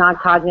excellent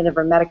non-cognitive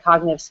or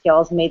metacognitive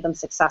skills made them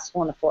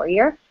successful in a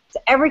 4-year. So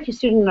every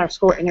student in our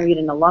school interviewed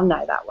an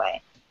alumni that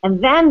way.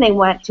 And then they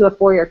went to a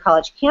 4-year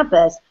college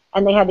campus,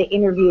 and they had to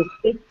interview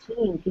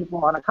 15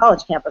 people on a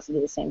college campus and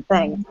do the same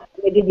thing.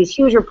 They did these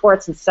huge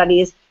reports and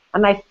studies,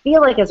 and I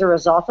feel like as a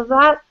result of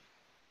that,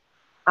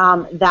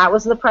 that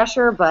was the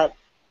pressure, but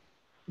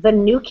the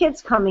new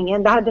kids coming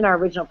in, that had been our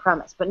original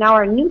premise, but now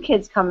our new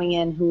kids coming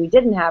in who we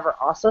didn't have are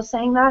also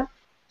saying that.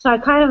 So I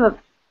kind of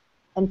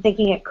am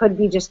thinking it could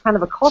be just kind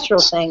of a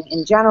cultural thing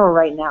in general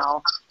right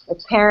now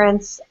with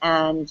parents,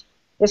 and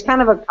there's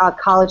kind of a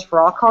college for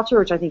all culture,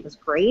 which I think is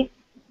great,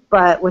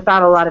 but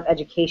without a lot of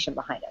education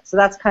behind it. So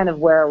that's kind of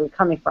where we're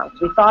coming from.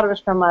 We thought it was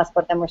from us,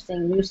 but then we're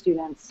seeing new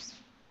students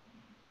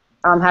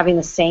having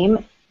the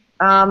same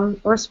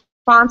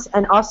response,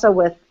 and also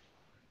with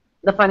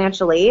the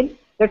financial aid,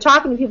 they're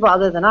talking to people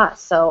other than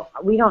us, so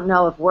we don't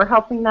know if we're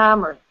helping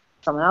them or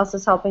someone else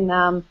is helping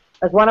them.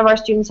 Like one of our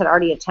students had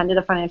already attended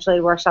a financial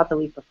aid workshop the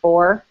week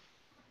before,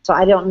 so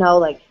I don't know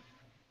like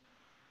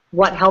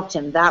what helped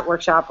him, that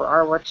workshop or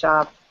our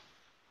workshop.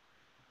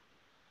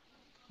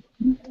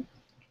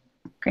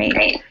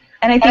 Great.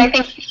 And I think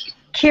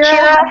Kira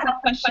has a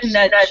question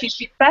that she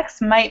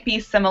suspects might be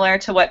similar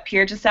to what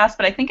Pierre just asked,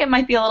 but I think it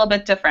might be a little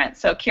bit different.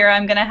 So Kira,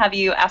 I'm going to have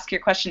you ask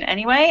your question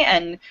anyway,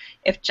 and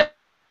if Jessica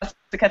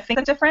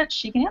thinks it's different,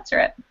 she can answer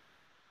it.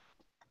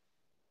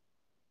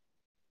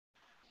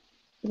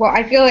 Well,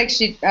 I feel like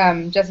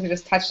Jessica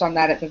just touched on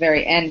that at the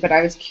very end, but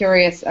I was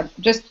curious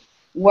just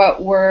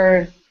what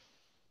was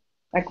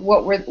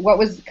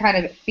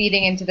kind of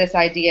feeding into this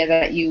idea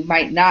that you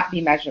might not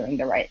be measuring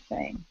the right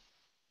thing.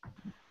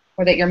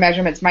 or that your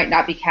measurements might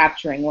not be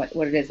capturing what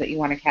it is that you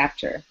want to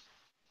capture?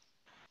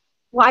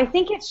 Well, I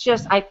think it's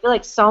just, I feel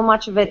like so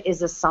much of it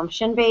is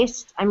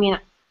assumption-based. I mean,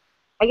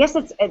 I guess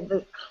it's,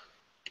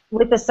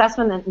 with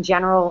assessment in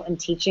general and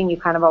teaching, you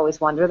kind of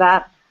always wonder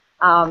that.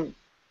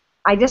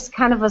 I just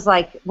kind of was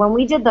like, when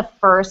we did the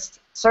first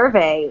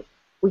survey,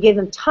 we gave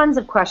them tons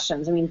of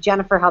questions. I mean,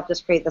 Jennifer helped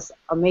us create this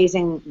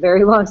amazing,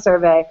 very long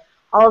survey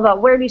all about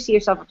where do you see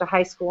yourself after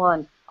high school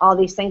and all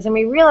these things. And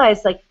we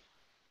realized, like,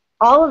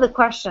 all of the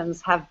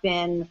questions have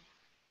been,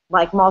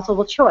 like,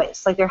 multiple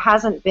choice. Like, there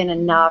hasn't been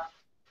enough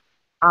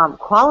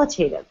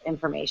qualitative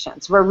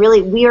information. So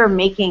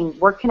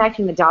we're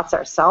connecting the dots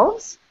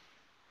ourselves.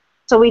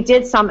 So we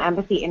did some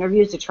empathy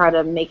interviews to try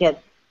to make it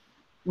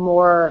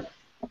more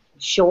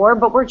sure,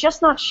 but we're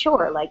just not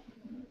sure. Like,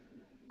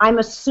 I'm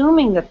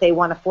assuming that they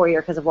want a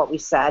 4-year because of what we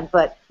said,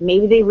 but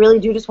maybe they really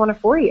do just want a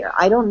 4-year.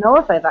 I don't know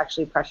if I've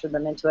actually pressured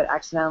them into it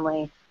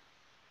accidentally.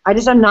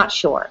 I'm not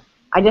sure.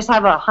 I just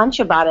have a hunch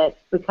about it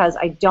because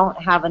I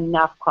don't have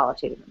enough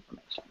qualitative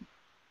information.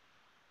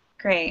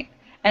 Great.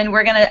 And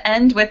we're going to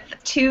end with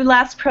 2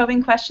 last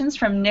probing questions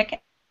from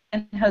Nick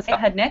and Jose. Go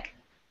ahead, Nick.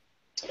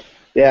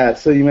 Yeah,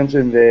 so you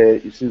mentioned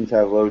that your students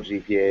have low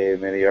GPA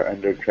and many are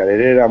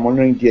undercredited. I'm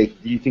wondering, do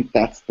you think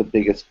that's the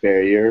biggest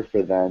barrier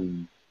for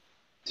them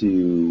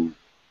to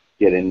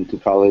get into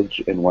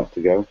college and want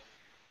to go?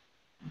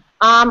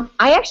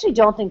 I actually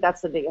don't think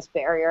that's the biggest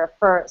barrier.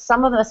 For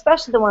some of them,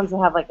 especially the ones that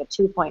have like a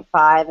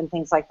 2.5 and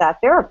things like that,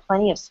 there are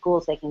plenty of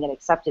schools they can get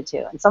accepted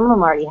to, and some of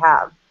them already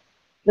have.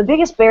 The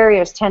biggest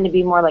barriers tend to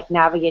be more like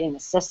navigating the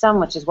system,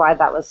 which is why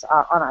that was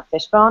on our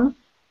fishbone.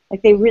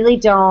 Like, they really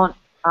don't,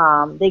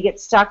 they get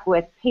stuck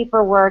with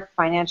paperwork,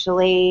 financial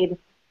aid,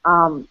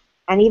 and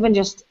even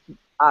just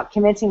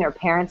convincing their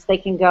parents they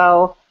can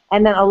go.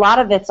 And then a lot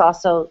of it's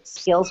also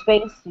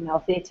skills-based. You know,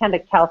 if they attend a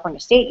California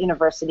State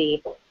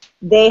University,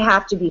 they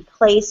have to be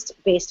placed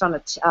based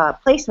on a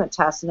placement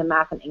test into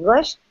math and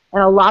English.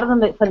 And a lot of them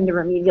get put into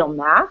remedial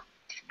math.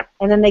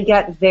 And then they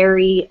get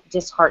very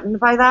disheartened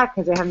by that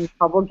because they're having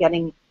trouble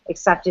getting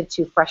accepted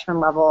to freshman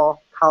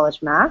level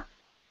college math.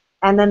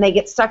 And then they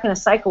get stuck in a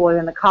cycle where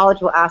then the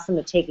college will ask them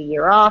to take a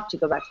year off to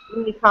go back to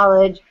community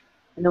college.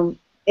 And then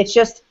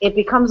it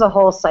becomes a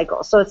whole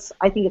cycle. So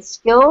I think it's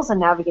skills and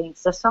navigating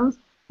systems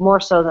more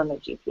so than their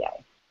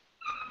GPA.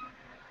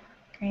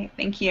 Great,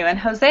 thank you. And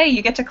Jose,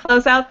 you get to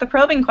close out the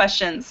probing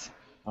questions.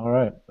 All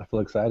right, I feel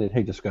excited.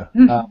 Hey, Jessica.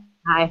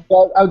 Hi.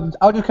 Well, I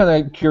was just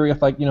kind of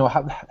curious, like, you know,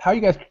 how are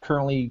you guys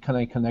currently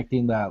kind of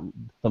connecting the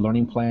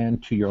learning plan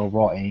to your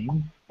overall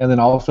aim, and then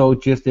also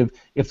just if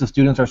the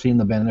students are seeing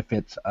the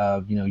benefits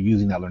of, you know,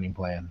 using that learning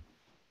plan.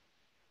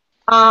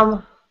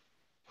 How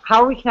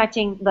are we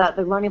connecting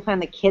the learning plan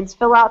the kids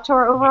fill out to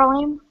our overall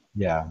aim?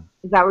 Yeah.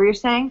 Is that what you're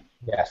saying?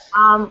 Yes.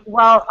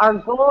 Well, our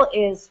goal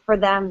is for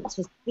them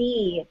to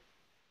see.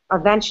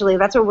 Eventually,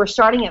 that's where we're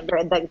starting at.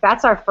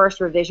 That's our first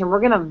revision.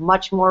 We're going to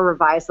much more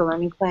revise the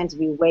learning plan to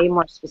be way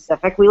more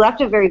specific. We left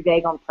it very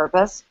vague on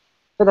purpose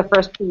for the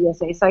first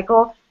PDSA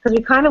cycle because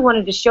we kind of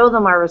wanted to show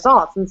them our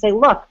results and say,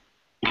 look,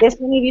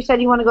 this many of you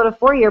said you want to go to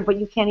 4-year, but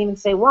you can't even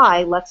say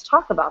why. Let's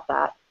talk about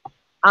that.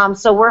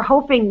 So we're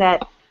hoping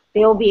that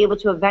they will be able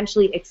to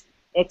eventually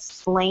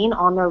explain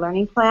on their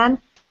learning plan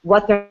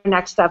what their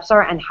next steps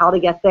are and how to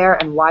get there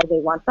and why they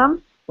want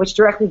them, which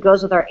directly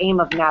goes with our aim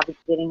of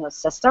navigating those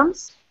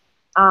systems.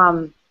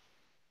 I'm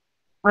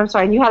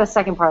sorry, and you had a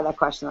second part of that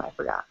question that I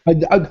forgot.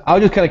 I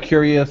was just kind of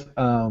curious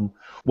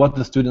what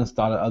the students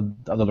thought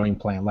of the learning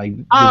plan. Like,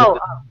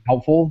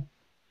 helpful?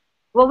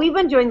 Well, we've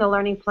been doing the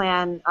learning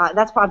plan.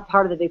 That's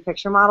part of the big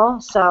picture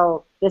model.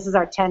 So this is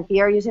our 10th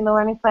year using the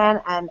learning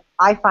plan, and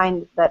I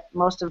find that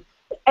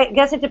I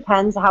guess it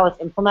depends how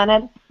it's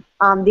implemented.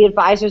 The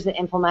advisors that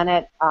implement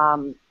it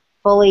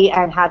fully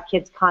and have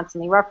kids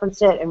constantly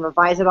reference it and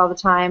revise it all the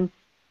time,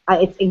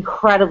 it's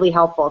incredibly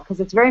helpful because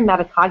it's very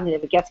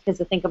metacognitive. It gets kids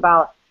to think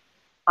about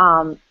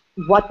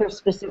what their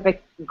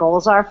specific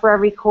goals are for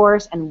every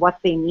course and what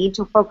they need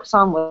to focus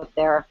on, what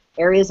their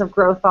areas of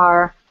growth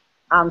are.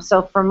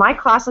 So for my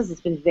classes,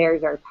 it's been very,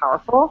 very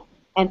powerful,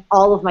 and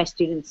all of my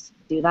students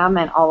do them,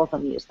 and all of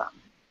them use them,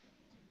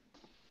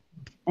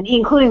 and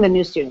including the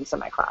new students in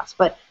my class.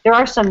 But there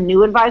are some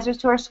new advisors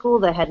to our school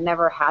that had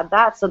never had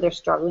that, so they're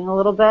struggling a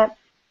little bit.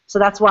 So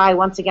that's why,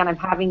 once again, I'm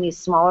having these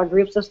smaller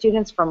groups of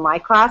students from my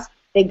class.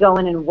 They go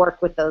in and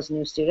work with those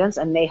new students,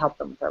 and they help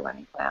them with their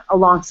learning plan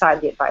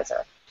alongside the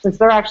advisor, since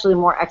they're actually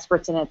more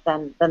experts in it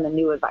than the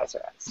new advisor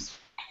is.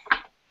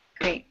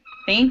 Great.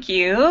 Thank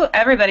you,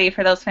 everybody,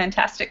 for those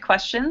fantastic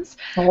questions.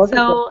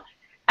 So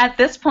at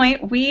this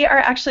point, we are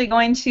actually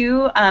going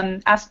to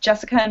ask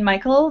Jessica and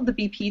Michael, the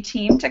BP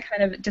team, to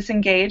kind of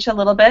disengage a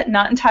little bit.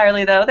 Not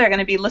entirely, though. They're going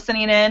to be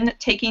listening in,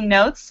 taking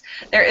notes.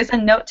 There is a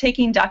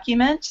note-taking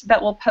document that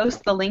we'll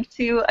post the link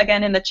to,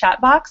 again, in the chat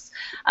box.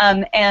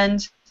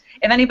 And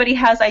if anybody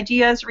has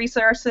ideas,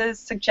 resources,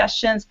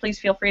 suggestions, please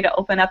feel free to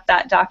open up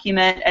that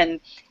document and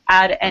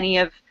add any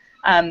of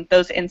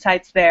those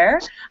insights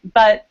there.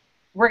 But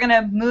we're going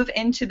to move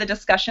into the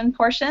discussion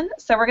portion.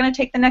 So we're going to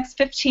take the next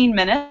 15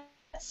 minutes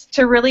minutes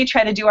to really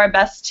try to do our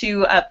best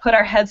to put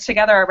our heads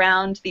together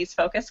around these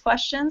focus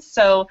questions.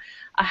 So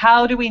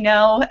how do we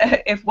know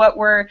if what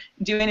we're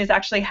doing is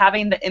actually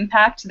having the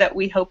impact that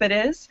we hope it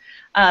is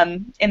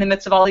in the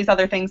midst of all these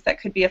other things that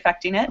could be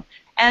affecting it?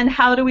 And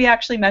how do we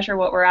actually measure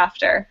what we're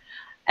after?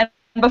 And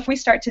before we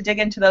start to dig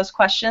into those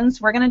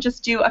questions, we're going to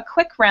just do a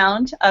quick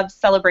round of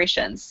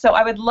celebrations. So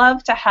I would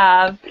love to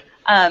have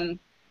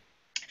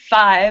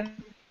 5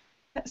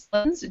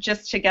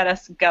 just to get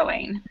us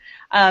going.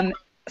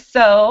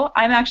 So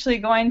I'm actually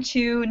going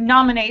to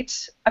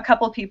nominate a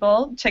couple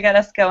people to get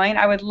us going.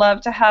 I would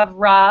love to have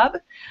Rob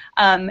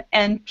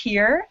and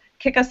Pierre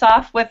kick us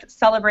off with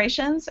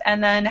celebrations,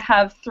 and then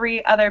have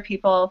 3 other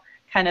people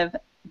kind of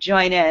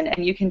join in,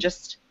 and you can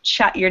just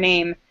chat your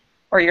name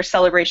or your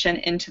celebration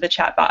into the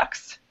chat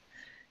box.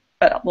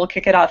 But we'll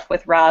kick it off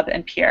with Rob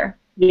and Pierre.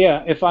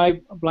 Yeah, if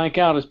I blank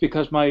out, it's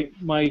because my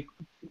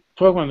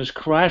program is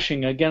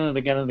crashing again and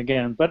again and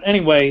again. But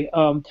anyway,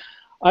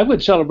 I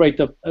would celebrate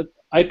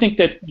I think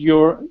that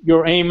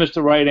your aim is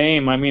the right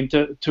aim. I mean,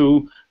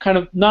 to kind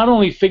of not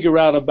only figure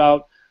out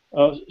about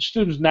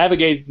students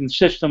navigating the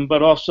system,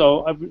 but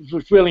also I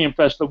was really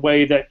impressed the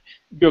way that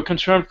you're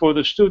concerned for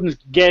the students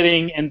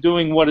getting and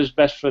doing what is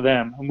best for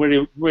them, and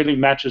really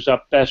matches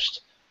up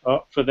best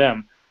for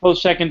them.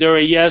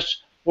 Post-secondary,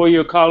 yes, for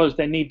your college,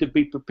 they need to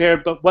be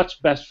prepared, but what's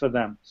best for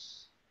them?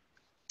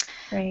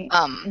 Great.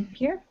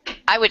 Here?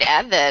 I would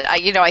add that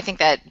I think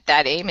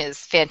that aim is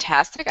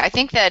fantastic. I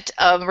think that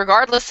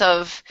regardless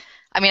of,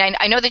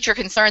 I know that you're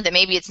concerned that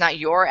maybe it's not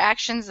your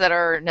actions that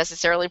are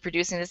necessarily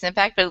producing this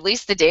impact, but at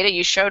least the data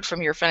you showed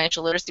from your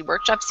financial literacy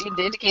workshops seem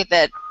to indicate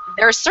that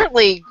they're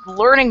certainly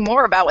learning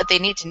more about what they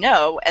need to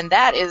know, and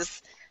that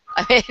is,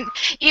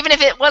 even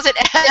if it wasn't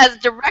as a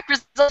direct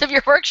result of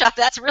your workshop,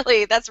 that's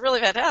really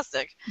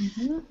fantastic.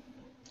 Mm-hmm.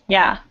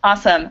 Yeah,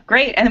 awesome.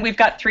 Great. And we've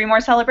got 3 more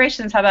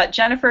celebrations. How about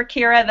Jennifer,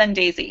 Kira, then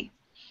Daisy?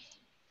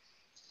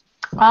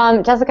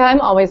 Jessica, I'm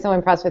always so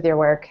impressed with your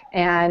work,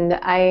 and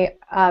I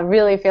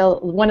really feel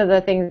one of the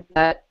things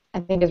that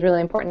I think is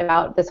really important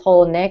about this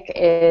whole NIC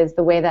is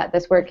the way that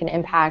this work can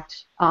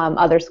impact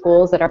other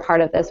schools that are part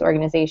of this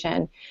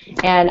organization.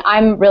 And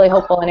I'm really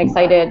hopeful and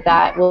excited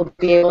that we'll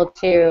be able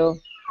to,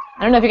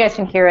 I don't know if you guys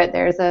can hear it,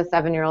 there's a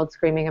 7-year-old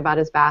screaming about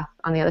his bath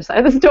on the other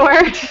side of the store.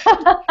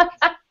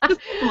 A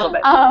little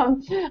bit.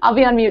 I'll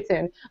be on mute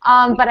soon.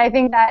 But I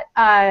think that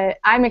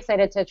I'm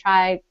excited to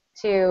try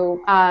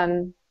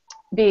to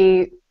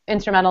be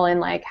instrumental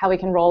in how we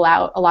can roll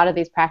out a lot of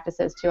these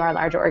practices to our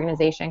larger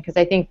organization, because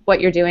I think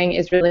what you're doing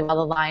is really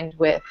well aligned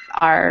with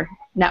our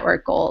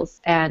network goals,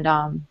 and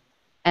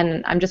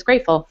I'm just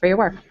grateful for your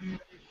work.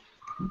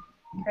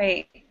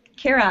 Great.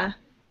 Kira?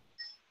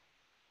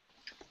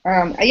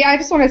 Yeah, I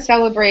just want to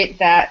celebrate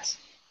that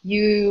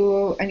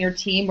you and your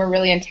team were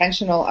really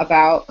intentional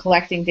about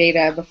collecting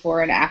data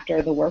before and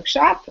after the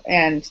workshop,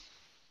 and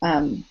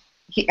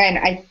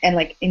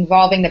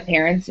involving the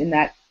parents in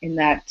that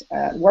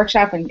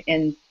workshop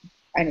and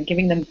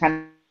giving them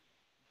kind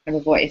of a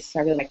voice. I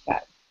really liked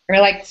that. I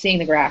really liked seeing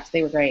the graphs.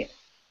 They were great.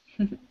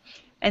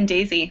 And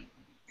Daisy?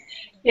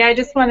 Yeah, I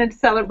just wanted to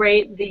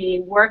celebrate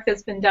the work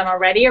that's been done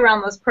already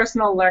around those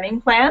personal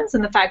learning plans,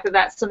 and the fact that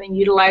that's something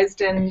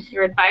utilized in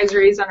your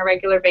advisories on a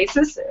regular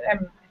basis. I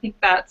think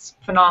that's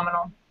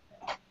phenomenal.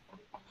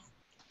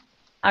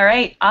 All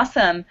right,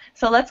 awesome.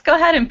 So let's go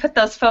ahead and put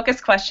those focus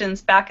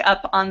questions back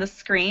up on the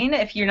screen.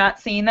 If you're not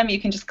seeing them,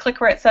 you can just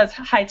click where it says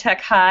High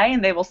Tech High,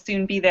 and they will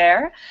soon be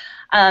there.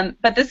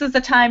 But this is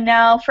the time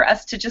now for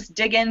us to just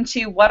dig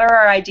into what are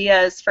our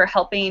ideas for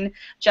helping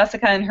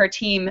Jessica and her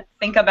team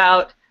think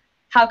about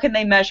how can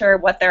they measure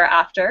what they're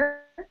after,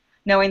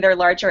 knowing their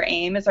larger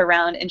aim is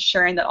around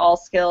ensuring that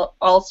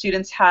all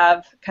students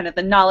have kind of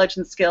the knowledge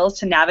and skills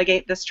to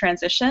navigate this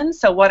transition.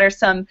 So what are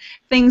some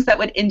things that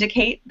would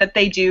indicate that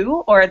they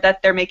do or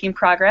that they're making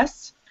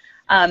progress?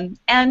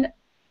 And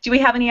do we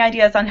have any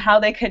ideas on how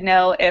they could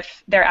know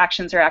if their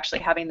actions are actually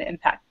having the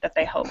impact that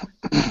they hope?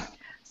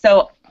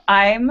 So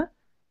I'm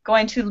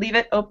going to leave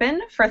it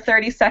open for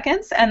 30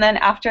 seconds, and then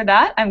after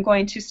that I'm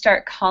going to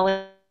start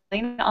calling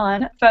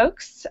on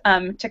folks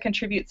to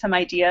contribute some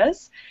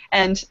ideas.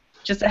 And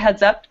just a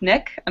heads up,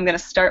 Nick, I'm going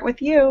to start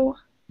with you.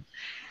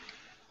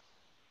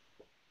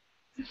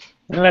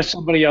 Unless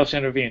somebody else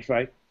intervenes,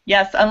 right?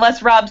 Yes,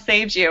 unless Rob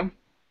saves you.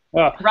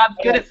 Rob's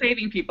good at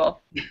saving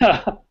people.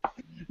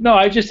 No,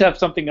 I just have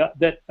something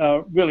that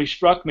really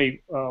struck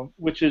me,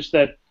 which is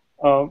that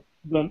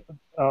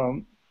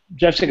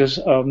Jessica's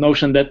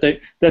notion that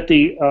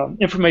the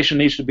information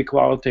needs to be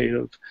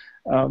qualitative,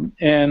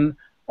 and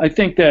I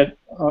think that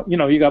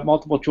you got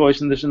multiple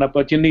choice and this and that,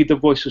 but you need the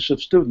voices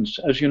of students,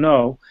 as you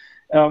know.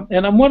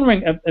 And I'm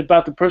wondering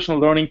about the personal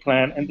learning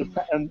plan,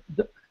 and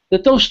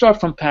that those start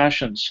from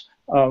passions.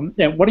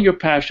 And what are your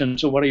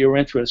passions or what are your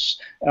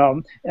interests?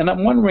 And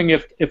I'm wondering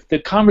if the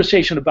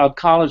conversation about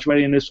college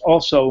readiness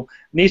also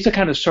needs to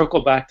kind of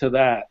circle back to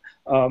that,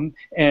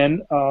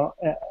 and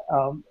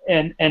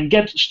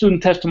get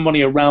student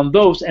testimony around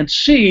those and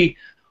see.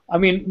 I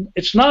mean,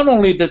 it's not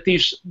only that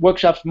these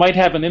workshops might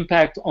have an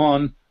impact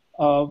on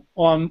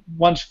on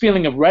one's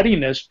feeling of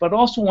readiness, but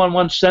also on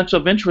one's sense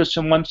of interest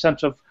and one's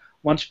sense of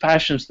one's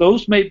passions.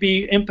 Those may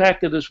be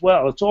impacted as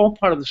well. It's all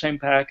part of the same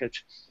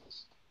package.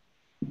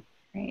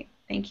 Great.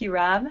 Thank you,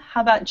 Rob.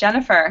 How about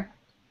Jennifer?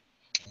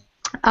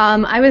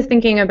 I was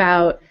thinking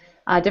about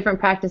different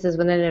practices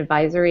within an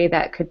advisory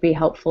that could be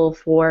helpful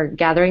for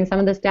gathering some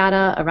of this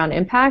data around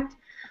impact.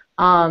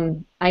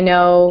 I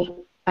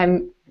know,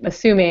 I'm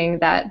assuming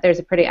that there's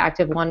a pretty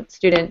active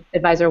student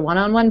advisor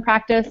one-on-one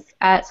practice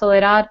at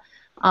Soledad,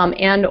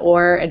 and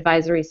or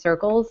advisory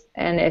circles,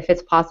 and if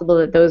it's possible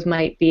that those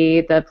might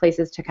be the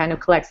places to kind of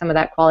collect some of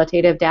that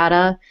qualitative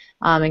data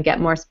and get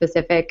more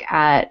specific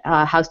at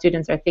how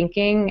students are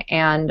thinking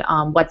and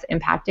what's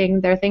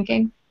impacting their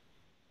thinking.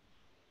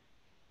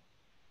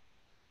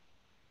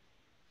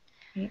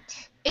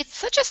 It's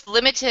such a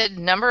limited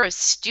number of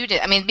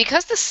students. I mean,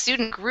 because the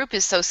student group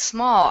is so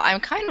small, I'm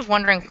kind of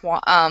wondering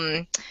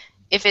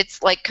if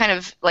it's like kind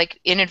of like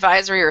in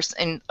advisory or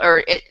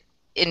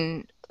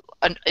in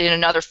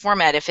another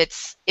format.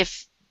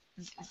 If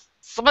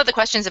some of the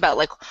questions about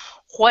like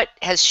what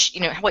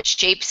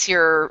shapes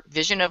your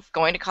vision of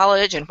going to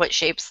college and what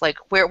shapes like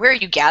where are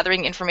you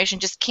gathering information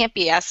just can't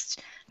be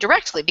asked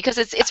directly, because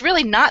it's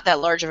really not that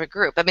large of a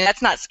group. I mean,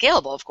 that's not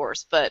scalable, of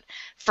course, but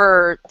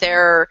for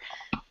their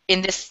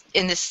in this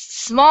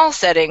small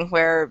setting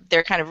where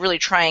they're kind of really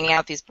trying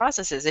out these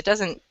processes, it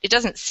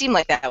doesn't seem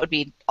like that would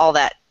be all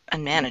that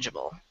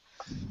unmanageable.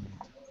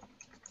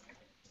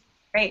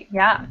 Great,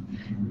 yeah.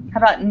 How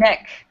about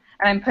Nick?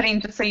 And I'm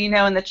putting, just so you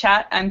know, in the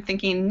chat, I'm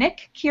thinking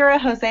Nick, Kira,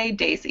 Jose,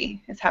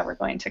 Daisy is how we're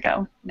going to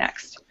go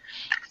next.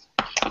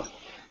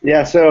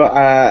 Yeah, so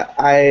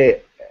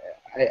I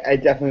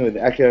definitely would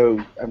echo,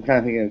 I'm kind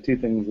of thinking of two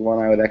things. One,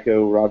 I would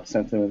echo Rob's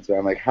sentiments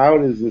around, like, how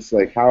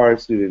are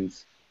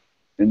students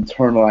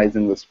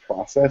internalizing this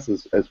process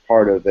as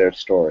part of their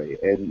story?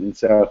 And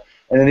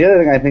then the other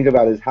thing I think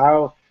about is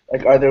how,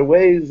 like,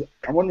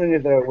 I'm wondering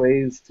if there are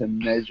ways to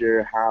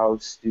measure how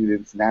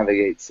students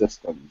navigate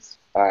systems,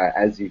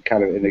 as you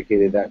kind of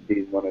indicated that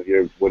being one of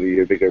your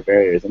bigger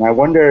barriers. And I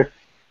wonder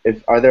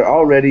are there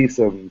already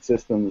some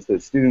systems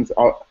that students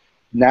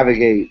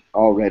navigate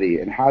already,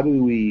 and how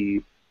do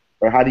you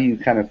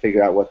kind of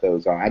figure out what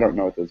those are? I don't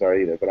know what those are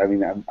either, but I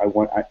mean,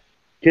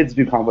 kids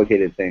do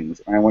complicated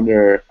things, and I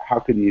wonder how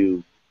can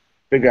you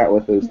figure out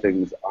what those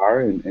things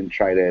are and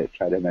try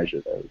to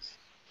measure those.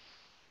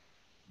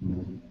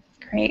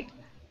 Great.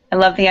 I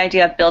love the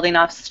idea of building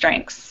off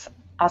strengths.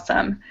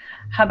 Awesome.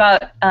 How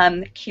about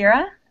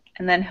Kira,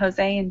 and then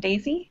Jose and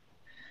Daisy?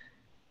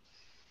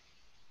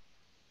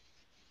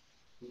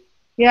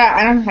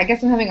 Yeah, I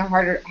guess I'm having a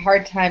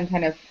hard time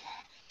kind of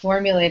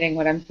formulating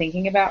what I'm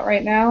thinking about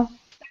right now.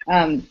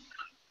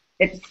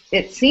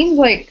 It seems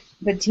like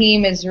the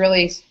team is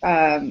really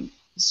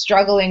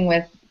struggling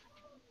with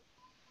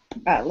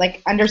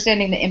like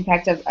understanding the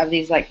impact of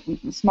these like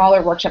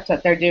smaller workshops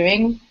that they're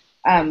doing,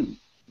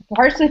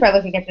 partially by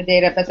looking at the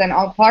data, but then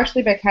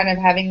partially by kind of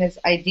having this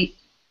idea,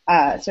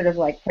 sort of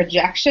like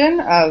projection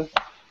of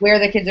where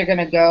the kids are going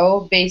to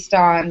go based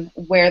on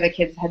where the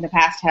kids in the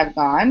past have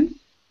gone.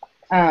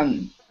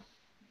 And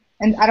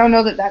I don't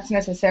know that that's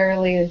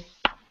necessarily,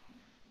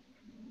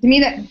 to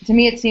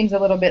me it seems a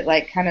little bit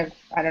like kind of,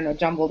 I don't know,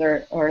 jumbled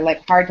or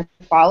like hard to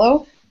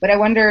follow. But I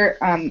wonder,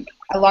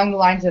 along the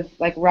lines of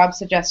like Rob's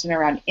suggestion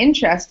around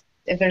interest,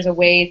 if there's a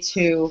way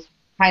to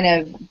kind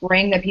of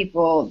bring the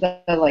people,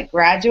 the like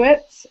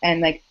graduates and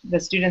like the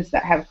students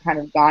that have kind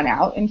of gone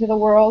out into the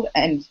world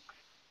and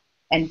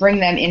bring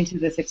them into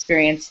this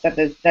experience that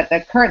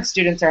the current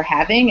students are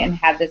having, and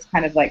have this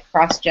kind of like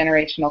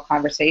cross-generational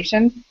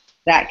conversation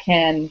that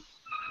can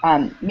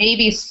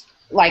maybe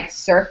like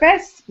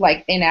surface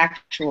like in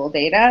actual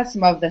data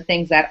some of the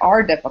things that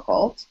are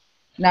difficult,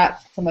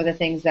 not some of the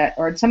things that,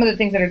 or some of the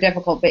things that are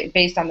difficult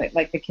based on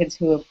the kids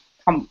who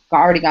have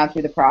already gone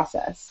through the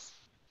process,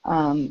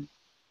 and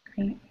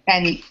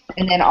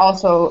then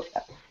also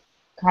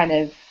kind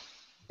of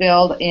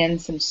build in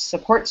some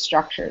support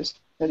structures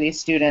for these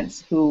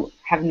students who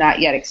have not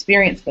yet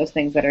experienced those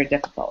things that are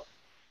difficult.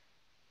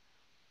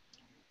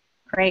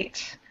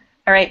 Great.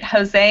 All right,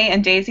 Jose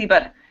and Daisy,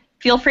 but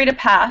feel free to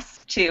pass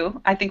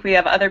too. I think we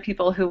have other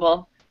people who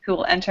will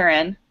enter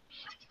in.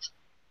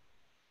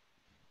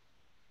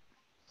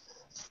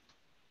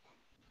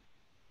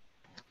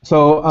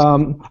 So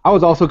I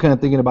was also kind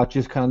of thinking about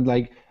just kind of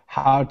like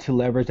how to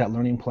leverage that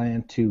learning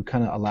plan to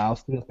kind of allow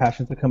students'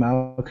 passions to come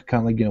out,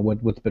 kind of like, you know,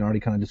 what's been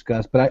already kind of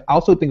discussed. But I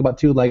also think about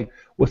too, like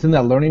within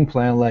that learning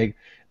plan, like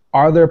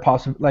are there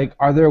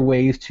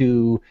ways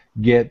to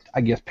get,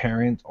 I guess,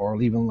 parents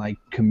or even like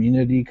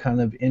community kind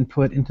of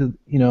input into,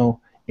 you know,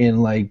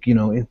 in like, you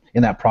know,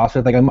 in that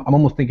process? Like I'm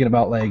almost thinking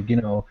about like, you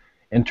know,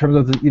 in terms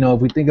of the, you know,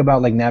 if we think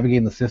about like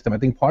navigating the system, I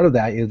think part of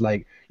that is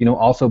like, you know,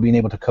 also being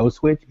able to code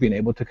switch, being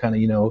able to kind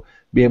of, you know,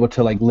 be able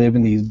to like live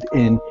in these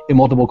in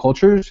multiple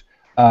cultures.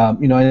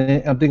 You know,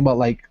 and I'm thinking about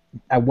like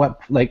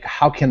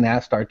how can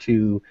that start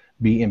to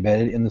be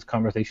embedded in this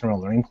conversation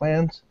around learning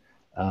plans?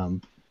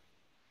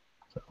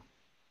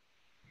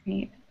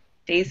 Great.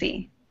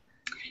 Daisy.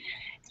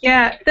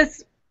 Yeah,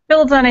 this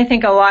builds on, I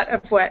think, a lot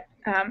of what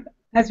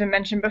has been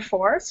mentioned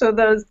before. So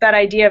that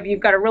idea of you've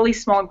got a really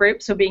small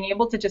group, so being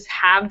able to just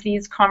have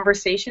these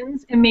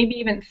conversations and maybe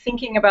even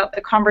thinking about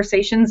the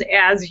conversations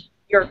as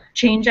your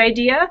change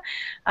idea,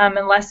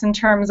 and less in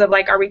terms of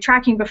like, are we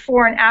tracking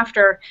before and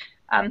after?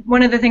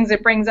 One of the things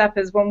it brings up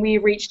is when we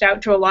reached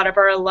out to a lot of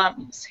our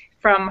alums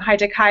from High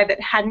Tech High that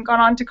hadn't gone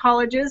on to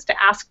colleges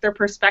to ask their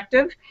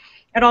perspective,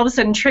 it all of a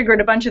sudden triggered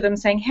a bunch of them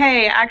saying,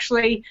 hey,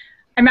 actually,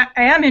 I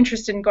am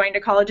interested in going to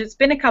college. It's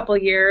been a couple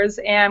years,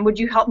 and would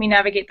you help me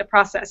navigate the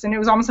process? And it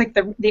was almost like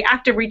the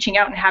act of reaching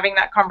out and having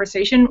that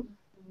conversation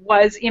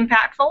was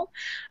impactful.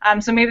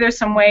 So maybe there's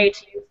some way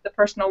to use the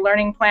personal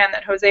learning plan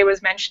that Jose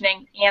was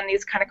mentioning and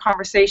these kind of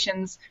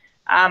conversations,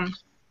 and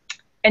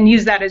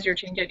use that as your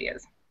change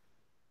ideas.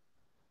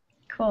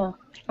 Cool.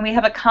 And we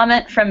have a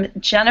comment from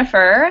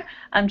Jennifer.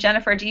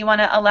 Jennifer, do you want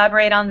to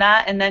elaborate on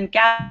that? And then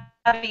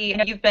Gabby,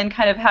 you've been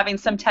kind of having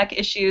some tech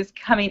issues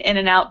coming in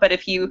and out, but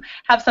if you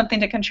have something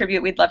to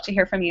contribute, we'd love to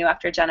hear from you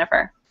after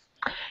Jennifer.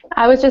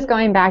 I was just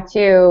going back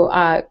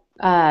to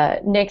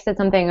Nick said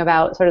something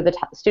about sort of the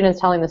students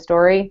telling the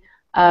story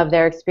of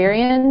their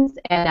experience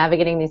and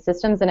navigating these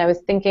systems, and I was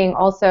thinking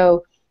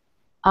also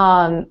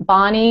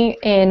Bonnie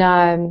in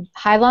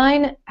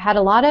Highline had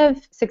a lot of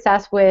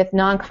success with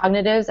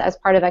non-cognitives as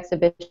part of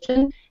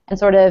exhibition and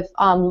sort of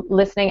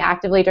listening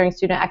actively during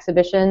student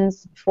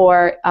exhibitions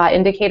for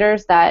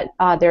indicators that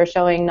they're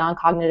showing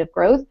non-cognitive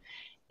growth.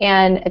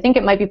 And I think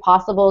it might be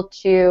possible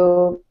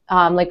to,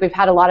 like we've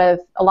had a lot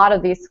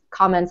of these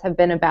comments have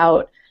been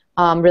about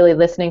really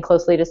listening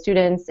closely to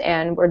students,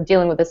 and we're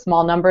dealing with a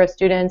small number of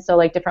students, so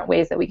like different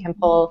ways that we can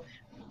pull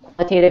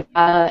qualitative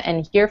data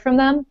and hear from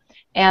them.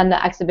 And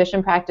the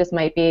exhibition practice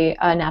might be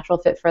a natural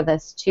fit for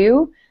this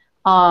too,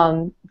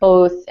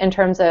 both in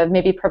terms of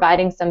maybe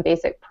providing some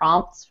basic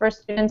prompts for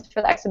students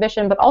for the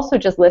exhibition, but also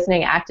just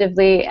listening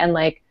actively and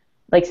like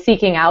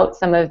seeking out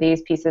some of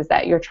these pieces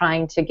that you're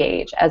trying to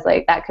gauge, as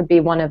like that could be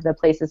one of the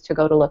places to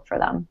go to look for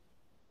them.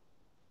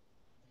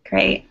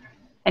 Great.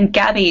 And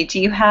Gabby, do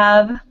you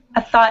have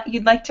a thought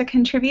you'd like to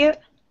contribute?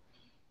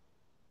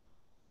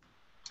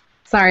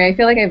 Sorry, I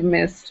feel like I've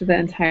missed the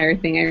entire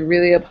thing. I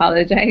really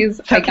apologize.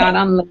 Okay. I got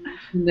on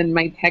and then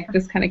my tech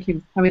just kind of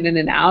keeps coming in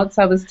and out.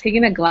 So I was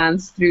taking a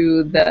glance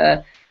through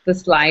the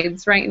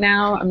slides right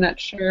now. I'm not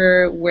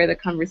sure where the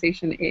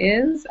conversation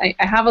is. I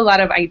have a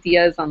lot of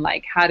ideas on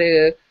like how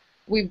to,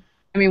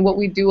 what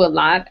we do a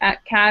lot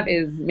at CAT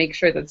is make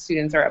sure that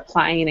students are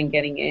applying and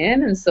getting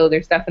in. And so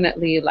there's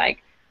definitely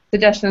like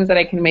suggestions that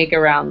I can make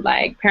around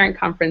like parent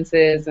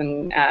conferences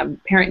and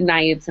parent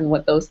nights and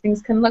what those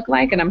things can look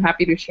like. And I'm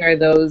happy to share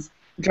those,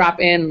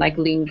 drop in like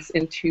links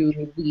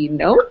into the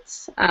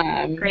notes.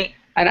 Great.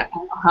 I don't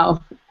know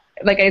how,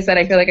 like I said,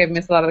 I feel like I've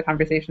missed a lot of the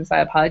conversation, so I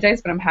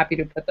apologize, but I'm happy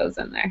to put those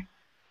in there.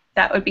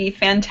 That would be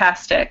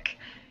fantastic.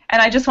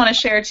 And I just want to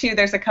share too,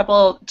 there's a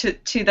couple to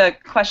the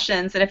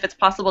questions, and if it's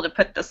possible to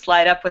put the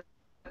slide up with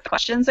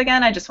questions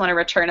again, I just want to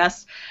return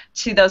us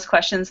to those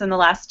questions in the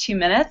last 2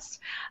 minutes.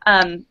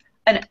 And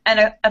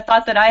a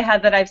thought that I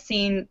had that I've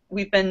seen,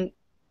 we've been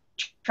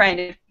trying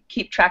to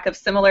keep track of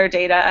similar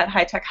data at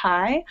High Tech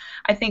High.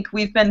 I think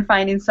we've been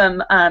finding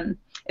some,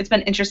 it's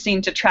been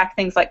interesting to track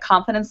things like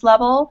confidence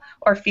level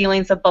or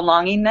feelings of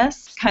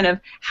belongingness, kind of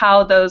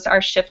how those are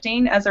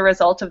shifting as a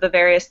result of the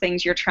various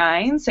things you're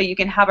trying. So you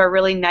can have a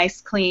really nice,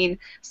 clean,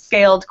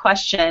 scaled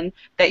question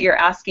that you're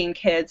asking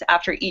kids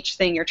after each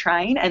thing you're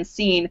trying and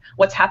seeing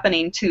what's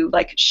happening to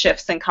like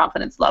shifts in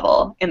confidence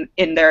level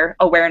in their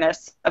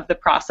awareness of the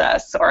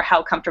process, or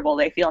how comfortable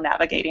they feel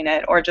navigating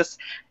it, or just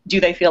do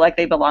they feel like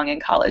they belong in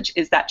college?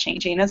 Is that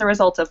changing as a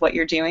result of what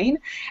you're doing?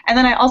 And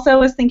then I also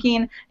was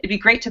thinking it'd be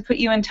great to put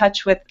you in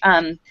touch with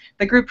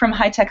the group from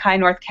High Tech High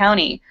North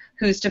County,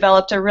 who's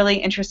developed a really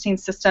interesting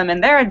system in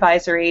their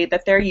advisory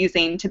that they're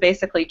using to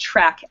basically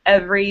track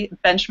every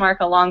benchmark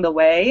along the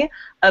way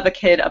of a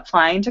kid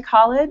applying to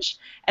college.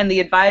 And the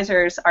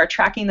advisors are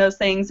tracking those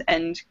things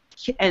and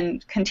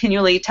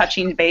continually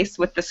touching base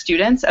with the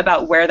students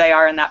about where they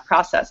are in that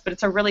process. But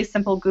it's a really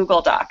simple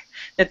Google Doc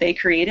that they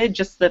created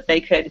just so that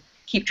they could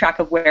keep track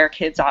of where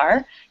kids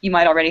are. You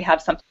might already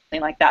have something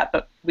like that,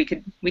 but we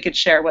could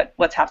share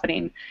what's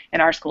happening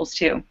in our schools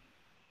too.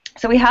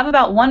 So we have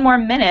about 1 more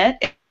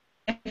minute.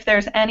 If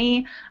there's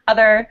any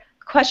other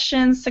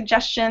questions,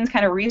 suggestions,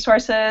 kind of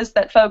resources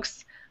that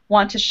folks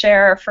want to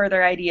share or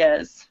further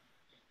ideas.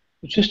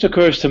 It just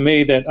occurs to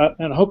me that,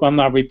 and I hope I'm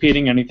not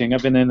repeating anything,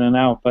 I've been in and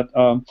out, but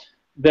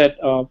that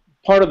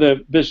part of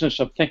the business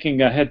of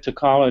thinking ahead to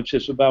college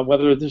is about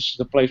whether this is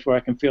a place where I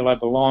can feel I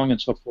belong and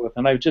so forth.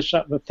 And I just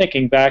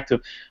thinking back to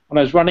when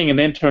I was running an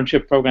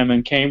internship program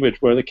in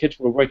Cambridge where the kids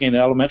were working in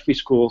elementary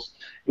schools.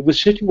 It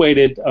was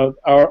situated,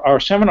 our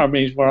seminar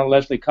meetings were at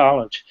Lesley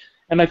College.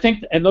 And I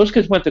think, and those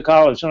kids went to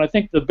college, and I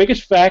think the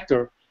biggest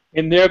factor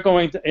in their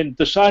in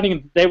deciding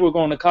that they were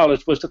going to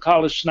college was the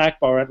college snack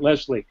bar at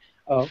Lesley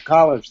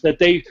College, that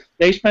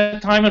they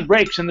spent time and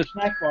breaks in the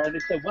snack bar, and they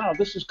said, wow,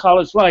 this is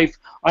college life.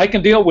 I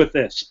can deal with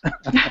this.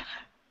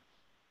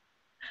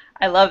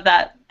 I love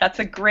that. That's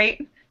a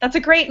great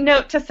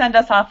note to send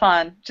us off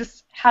on.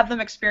 Just have them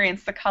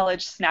experience the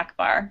college snack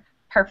bar.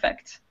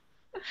 Perfect.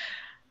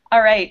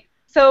 All right.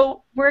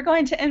 So we're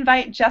going to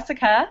invite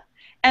Jessica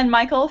and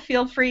Michael.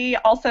 Feel free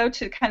also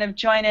to kind of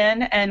join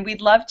in, and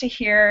we'd love to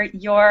hear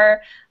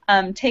your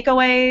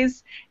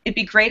takeaways. It'd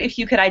be great if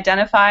you could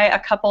identify a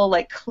couple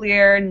like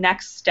clear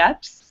next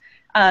steps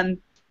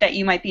that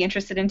you might be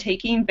interested in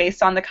taking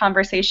based on the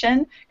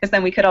conversation, because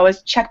then we could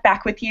always check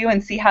back with you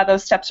and see how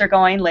those steps are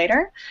going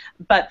later.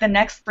 But the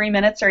next 3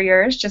 minutes are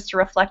yours just to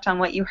reflect on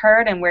what you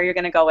heard and where you're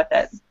going to go with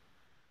it.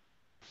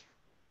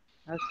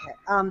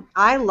 Okay.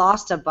 I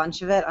lost a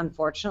bunch of it,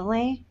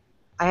 unfortunately.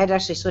 I had to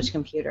actually switch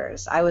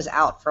computers. I was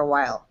out for a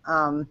while.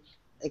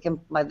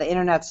 The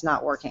internet's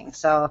not working,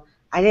 so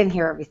I didn't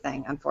hear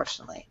everything,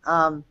 unfortunately.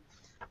 I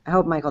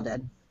hope Michael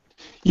did.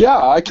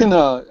 Yeah, I can.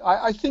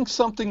 I think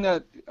something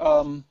that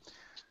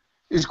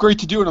is great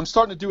to do, and I'm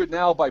starting to do it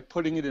now by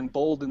putting it in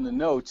bold in the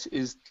notes,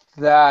 is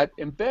that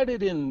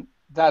embedded in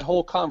that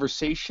whole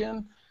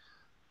conversation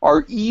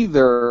are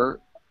either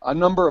a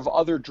number of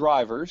other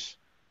drivers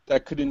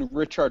that could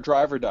enrich our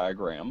driver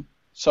diagram,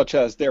 such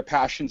as their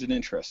passions and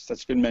interests.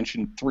 That's been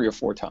mentioned 3 or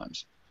 4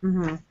 times.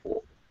 Mm-hmm.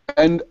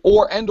 And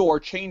or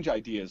change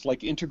ideas,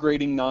 like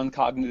integrating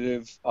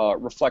non-cognitive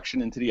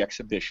reflection into the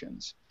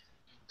exhibitions.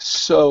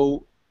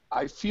 So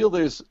I feel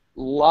there's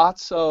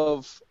lots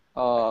of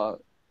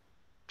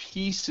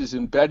pieces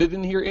embedded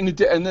in here, and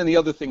then the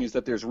other thing is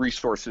that there's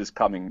resources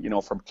coming,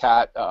 from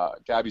Kat.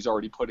 Gabby's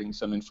already putting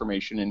some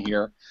information in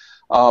here.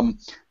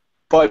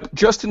 But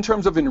just in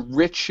terms of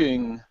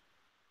enriching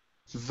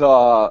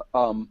the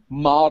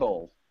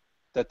model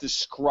that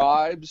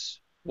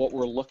describes what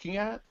we're looking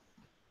at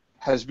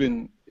has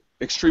been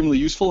extremely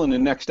useful, and the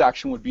next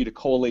action would be to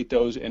collate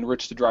those,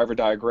 enrich the driver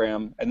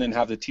diagram, and then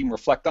have the team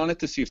reflect on it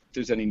to see if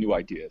there's any new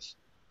ideas.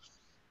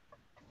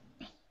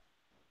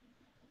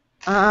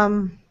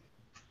 I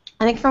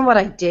think from what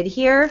I did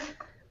here,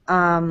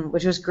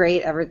 which was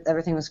great,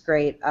 everything was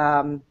great,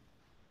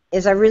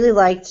 is I really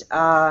liked,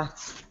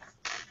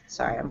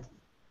 sorry, I'm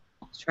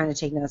trying to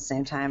take notes at the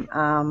same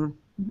time.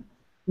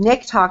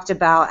 Nick talked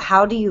about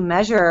how do you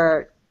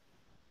measure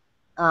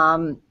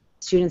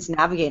students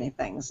navigating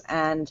things,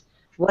 and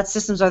what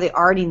systems are they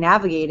already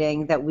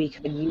navigating that we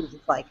could use as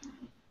like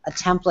a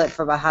template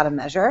for about how to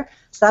measure.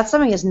 So that's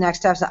something as next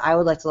steps that I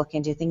would like to look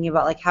into, thinking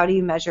about like how do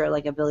you measure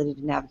like ability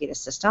to navigate a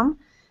system.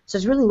 So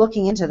it's really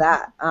looking into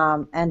that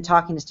and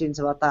talking to students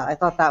about that. I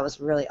thought that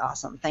was really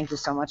awesome. Thank you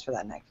so much for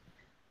that, Nick.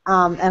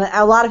 And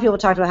a lot of people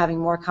talked about having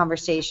more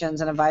conversations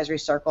and advisory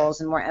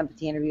circles and more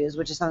empathy interviews,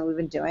 which is something we've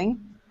been doing.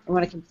 I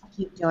want to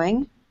keep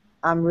doing.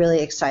 I'm really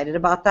excited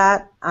about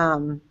that.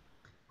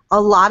 A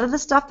lot of the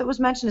stuff that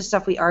was mentioned is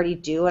stuff we already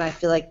do, and I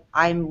feel like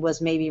I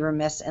was maybe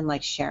remiss in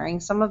like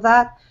sharing some of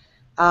that.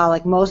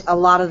 A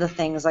lot of the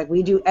things, like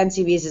we do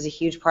NCVs is a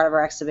huge part of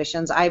our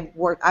exhibitions. I've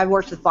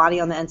worked with Bonnie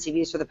on the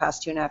NCVs for the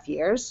past 2.5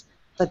 years,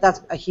 but that's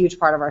a huge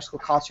part of our school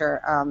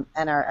culture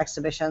and our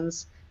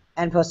exhibitions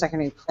and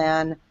post-secondary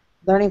plan.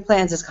 Learning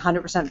plans is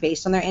 100%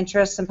 based on their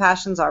interests and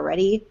passions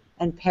already,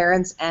 and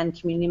parents and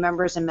community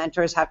members and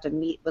mentors have to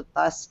meet with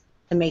us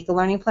to make the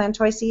learning plan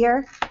twice a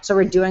year. So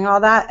we're doing all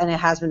that, and it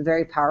has been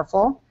very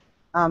powerful.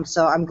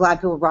 So I'm glad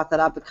people brought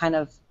that up. It kind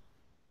of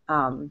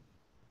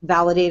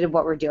validated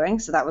what we're doing,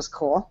 so that was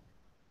cool.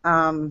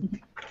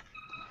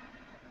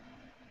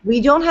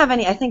 We don't have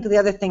any, I think the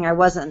other thing I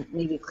wasn't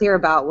maybe clear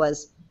about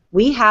was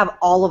we have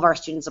all of our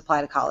students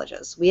apply to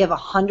colleges. We have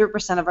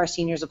 100% of our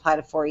seniors apply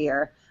to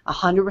 4-year,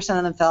 100%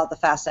 of them fill out the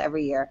FAFSA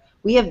every year.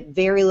 We have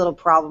very little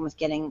problem with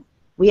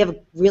we have a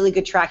really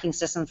good tracking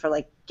system for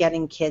like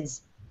getting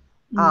kids.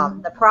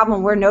 The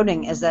problem we're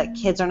noting is that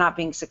kids are not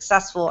being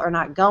successful or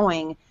not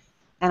going,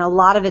 and a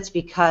lot of it's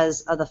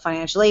because of the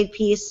financial aid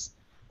piece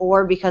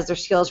or because their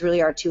skills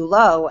really are too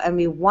low, and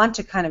we want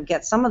to kind of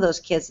get some of those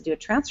kids to do a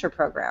transfer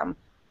program.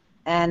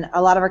 And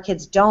a lot of our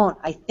kids don't,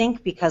 I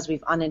think, because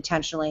we've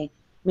unintentionally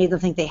made them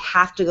think they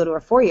have to go to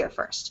a 4-year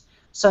first.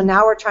 So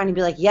now we're trying to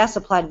be like, yes,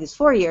 apply to these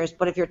 4 years,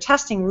 but if you're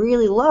testing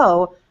really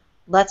low,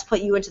 let's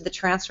put you into the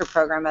transfer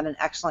program at an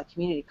excellent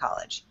community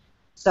college.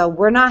 So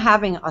we're not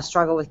having a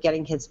struggle with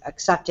getting kids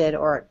accepted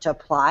or to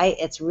apply.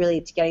 It's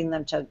really to getting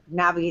them to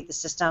navigate the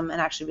system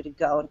and actually be to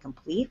go and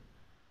complete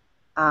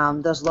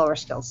those lower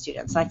skilled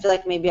students. And I feel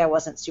like maybe I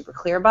wasn't super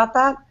clear about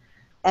that.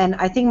 And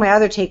I think my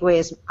other takeaway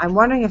is I'm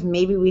wondering if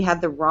maybe we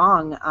had the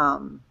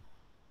wrong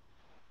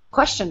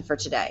question for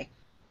today.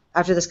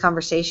 After this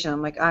conversation,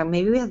 I'm like,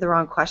 maybe we had the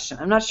wrong question.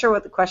 I'm not sure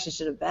what the question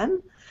should have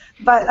been,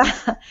 but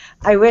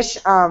I wish,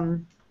 I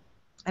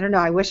don't know,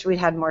 I wish we'd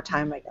had more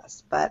time, I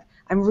guess. But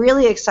I'm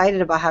really excited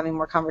about having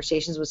more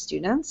conversations with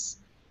students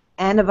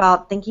and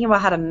about thinking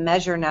about how to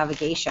measure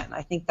navigation.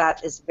 I think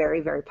that is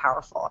very, very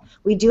powerful.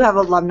 We do have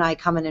alumni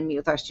come in and meet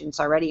with our students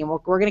already, and we're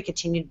going to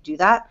continue to do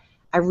that.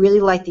 I really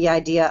like the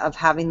idea of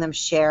having them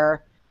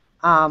share,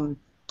 I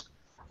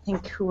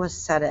think who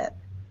said it?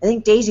 I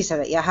think Daisy said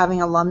it, yeah,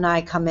 having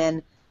alumni come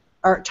in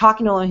or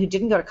talking to alumni who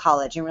didn't go to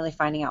college and really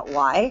finding out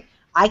why.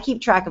 I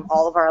keep track of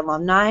all of our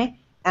alumni,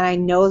 and I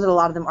know that a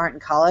lot of them aren't in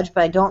college,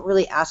 but I don't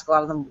really ask a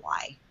lot of them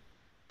why.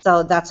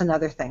 So that's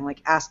another thing,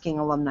 like asking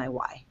alumni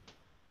why.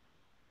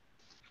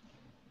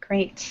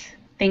 Great.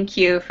 Thank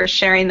you for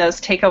sharing those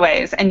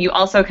takeaways. And you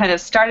also kind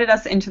of started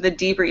us into the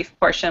debrief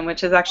portion,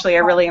 which is actually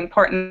a really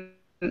important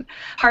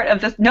part of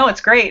this. No,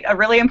 it's great. A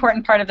really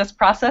important part of this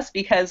process,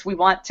 because we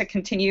want to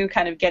continue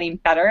kind of getting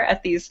better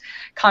at these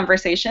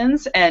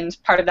conversations, and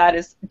part of that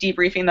is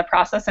debriefing the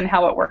process and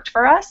how it worked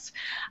for us.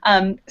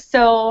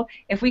 So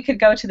if we could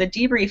go to the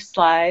debrief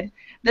slide,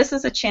 this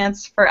is a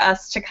chance for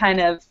us to kind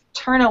of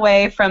turn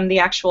away from the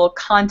actual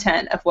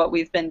content of what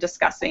we've been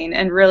discussing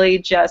and really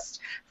just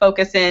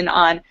focus in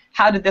on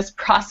how did this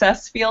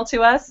process feel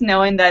to us,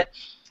 knowing that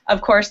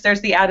of course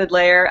there's the added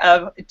layer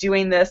of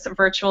doing this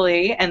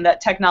virtually and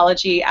that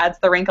technology adds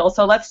the wrinkle.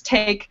 So let's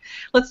take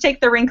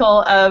the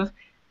wrinkle of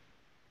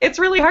it's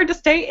really hard to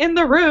stay in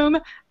the room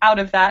out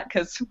of that,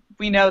 because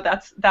we know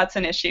that's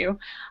an issue.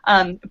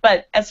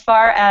 But as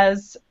far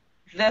as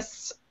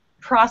this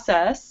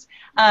process,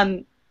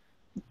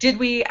 did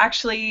we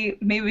actually,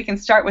 maybe we can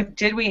start with,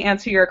 did we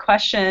answer your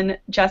question,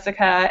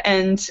 Jessica?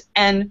 And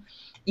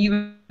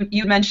you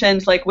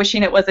mentioned like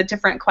wishing it was a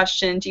different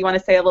question. Do you want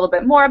to say a little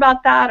bit more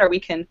about that, or we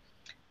can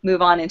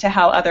move on into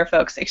how other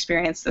folks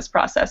experience this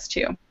process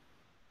too?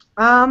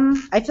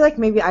 I feel like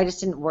maybe I just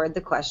didn't word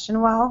the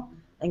question well.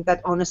 I think that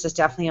onus is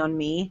definitely on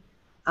me.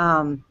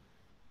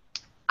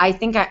 I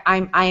think I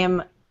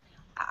don't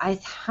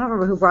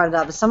remember who brought it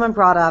up, but someone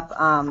brought up,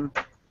 I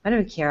don't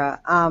know,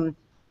 Kira,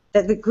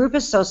 that the group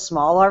is so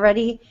small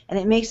already, and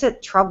it makes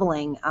it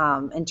troubling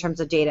in terms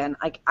of data. And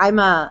like I'm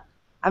a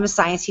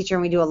science teacher,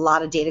 and we do a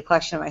lot of data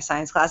collection in my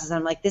science classes, and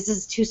I'm like, this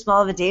is too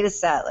small of a data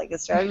set. Like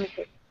it's driving me.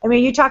 I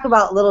mean, you talk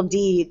about little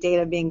d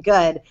data being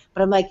good,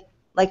 but I'm like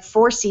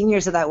 4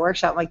 seniors at that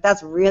workshop. I'm like,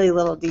 that's really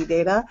little d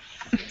data.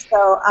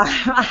 So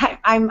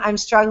I'm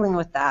struggling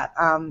with that.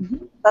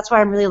 That's why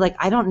I'm really like,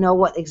 I don't know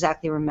what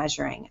exactly we're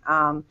measuring.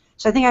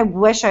 So I think I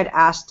wish I'd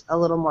asked a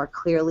little more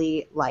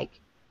clearly, like,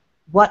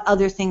 what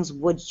other things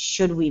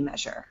should we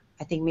measure?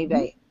 I think maybe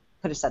I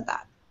could have said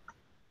that.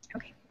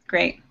 Okay,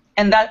 great.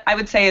 And that, I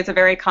would say, is a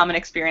very common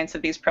experience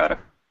of these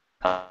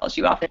protocols.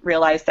 You often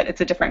realize that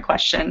it's a different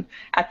question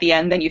at the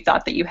end than you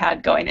thought that you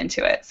had going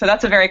into it. So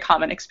that's a very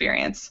common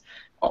experience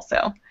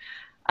also.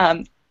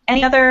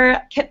 Any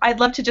other, I'd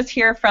love to just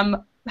hear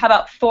from, how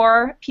about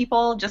 4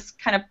 people just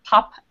kind of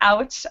pop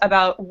out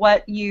about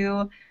what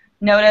you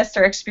noticed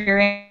or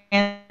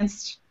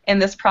experienced in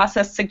this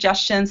process,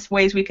 suggestions,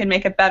 ways we can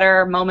make it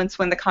better, moments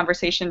when the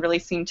conversation really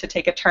seemed to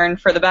take a turn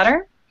for the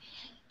better?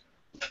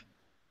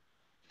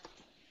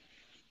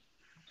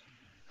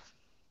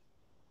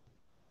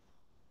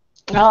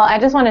 Well, I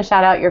just want to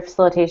shout out your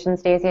facilitation,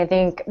 Stacey. I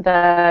think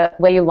the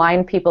way you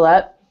lined people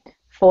up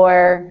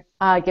for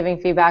giving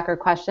feedback or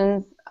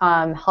questions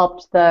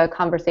helped the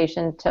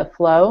conversation to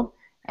flow,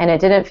 and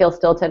it didn't feel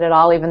stilted at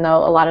all, even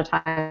though a lot of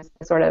times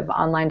sort of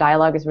online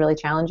dialogue is really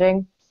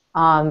challenging.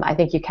 I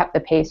think you kept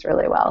the pace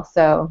really well,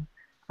 so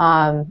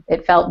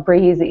it felt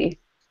breezy.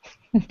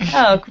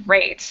 Oh,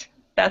 great.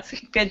 That's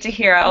good to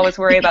hear. I always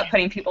worry about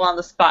putting people on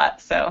the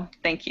spot, so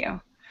thank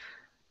you.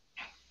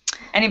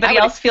 Anybody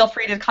else feel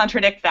free to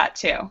contradict that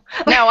too?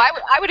 No,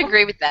 I would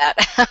agree with that.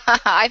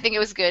 I think it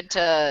was good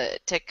to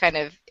kind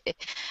of I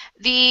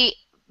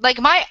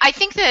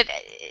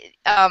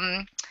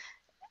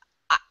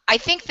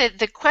think that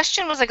the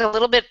question was like a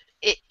little bit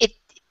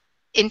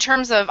in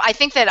terms of I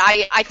think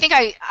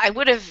I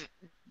would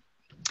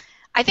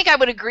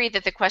agree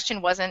that the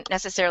question wasn't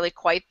necessarily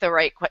quite the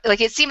right question.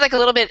 Like it seemed like a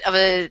little bit of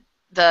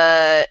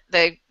the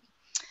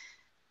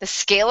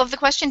scale of the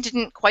question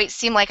didn't quite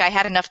seem like I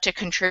had enough to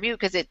contribute,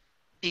 because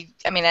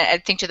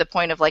I think to the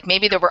point of like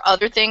maybe there were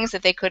other things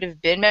that they could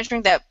have been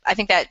measuring, that I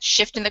think that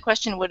shift in the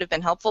question would have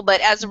been helpful.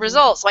 But as a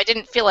result, so I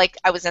didn't feel like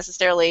I was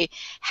necessarily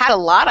had a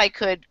lot I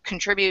could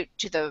contribute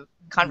to the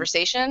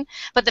conversation.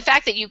 But the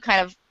fact that you kind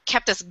of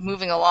kept us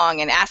moving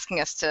along and asking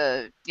us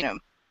to,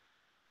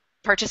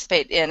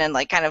 participate in and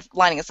like kind of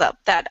lining us up,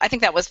 that I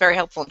think that was very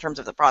helpful in terms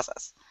of the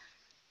process.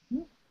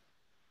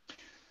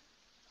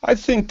 I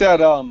think that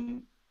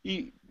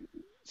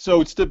so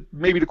it's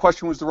maybe the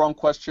question was the wrong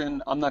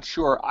question. I'm not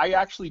sure. I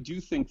actually do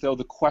think, though,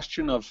 the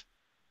question of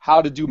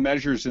how to do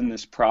measures in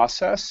this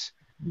process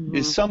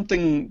is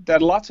something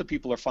that lots of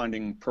people are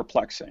finding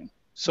perplexing.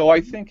 So I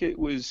think it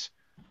was,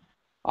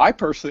 I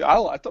thought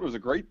it was a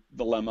great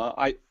dilemma.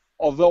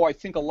 Although I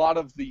think a lot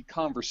of the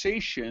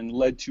conversation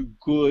led to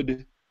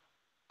good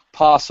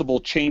possible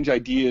change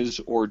ideas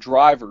or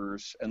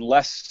drivers and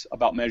less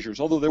about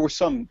measures, although there was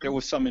some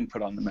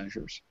input on the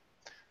measures.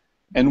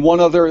 And one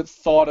other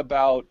thought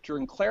about,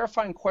 during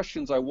clarifying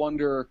questions, I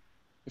wonder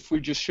if we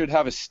just should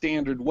have a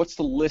standard, what's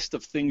the list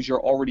of things you're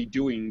already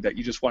doing that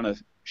you just want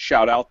to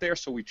shout out there,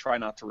 so we try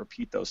not to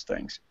repeat those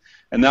things.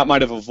 And that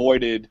might have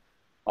avoided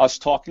us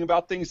talking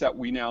about things that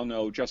we now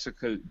know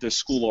the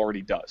school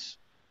already does.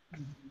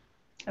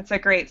 That's a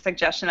great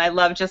suggestion. I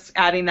love just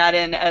adding that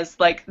in as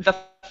like the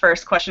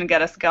first question to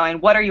get us going.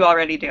 What are you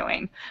already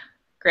doing?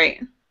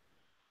 Great.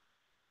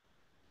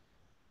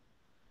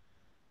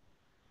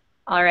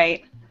 All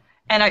right.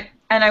 And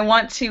I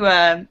want to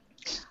a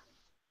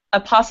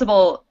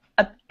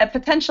a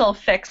potential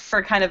fix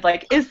for kind of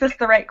like, is this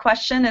the right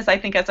question, is I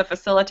think as a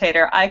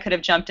facilitator, I could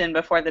have jumped in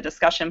before the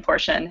discussion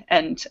portion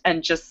and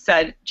just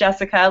said,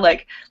 Jessica,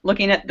 like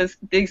looking at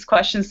these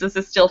questions, does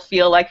this still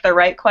feel like the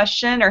right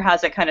question, or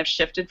has it kind of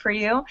shifted for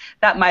you?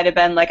 That might have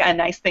been like a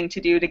nice thing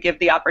to do to give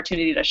the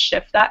opportunity to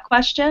shift that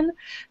question.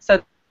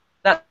 So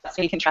that's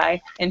something you can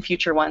try in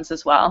future ones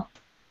as well.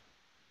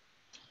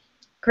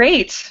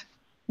 Great.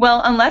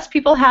 Well, unless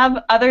people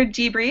have other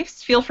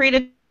debriefs, feel free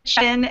to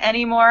chat in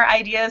any more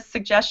ideas,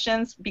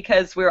 suggestions,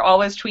 because we're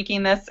always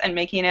tweaking this and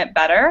making it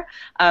better,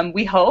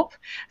 we hope.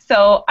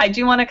 So I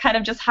do want to kind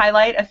of just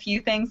highlight a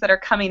few things that are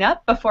coming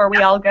up before we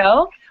all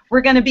go.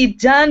 We're going to be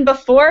done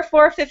before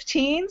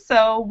 4:15,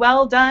 so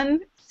well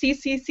done,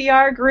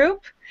 CCCR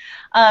group.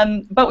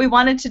 But we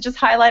wanted to just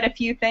highlight a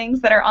few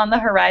things that are on the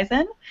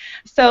horizon.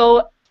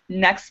 So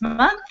next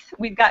month,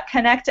 we've got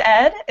Connect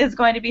Ed is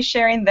going to be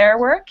sharing their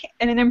work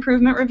in an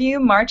improvement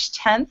review March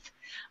 10th.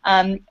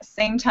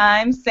 Same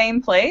time,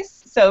 same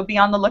place, so be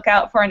on the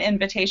lookout for an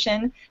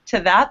invitation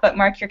to that, but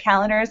mark your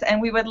calendars, and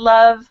we would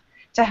love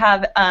to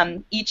have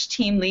each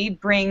team lead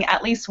bring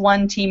at least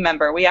one team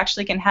member. We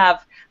actually can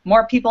have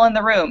more people in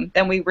the room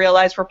than we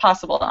realized were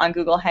possible on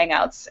Google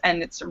Hangouts,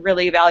 and it's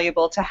really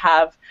valuable to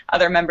have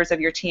other members of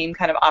your team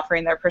kind of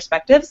offering their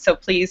perspectives, so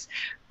please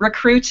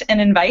recruit and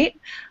invite.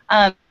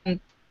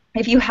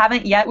 If you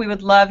haven't yet, we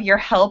would love your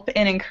help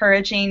in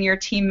encouraging your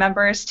team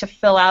members to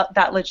fill out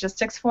that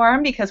logistics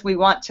form, because we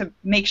want to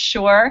make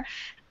sure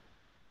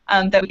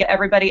that we get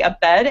everybody a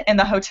bed in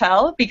the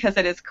hotel, because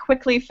it is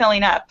quickly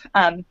filling up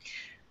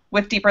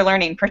with deeper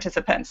learning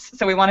participants.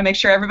 So we want to make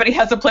sure everybody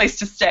has a place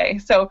to stay.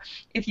 So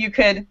if you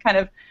could kind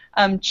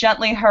of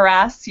gently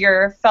harass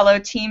your fellow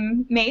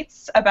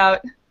teammates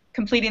about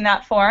completing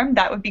that form,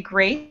 that would be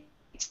great.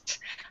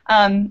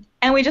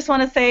 And we just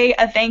want to say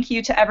a thank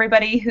you to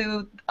everybody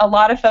who, a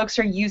lot of folks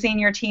are using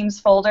your team's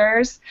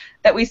folders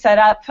that we set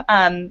up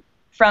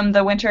from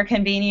the winter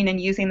convening and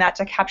using that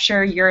to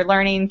capture your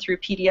learning through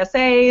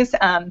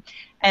PDSAs,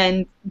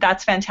 and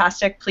that's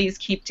fantastic. Please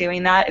keep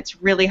doing that.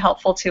 It's really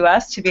helpful to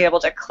us to be able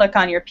to click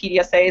on your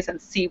PDSAs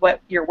and see what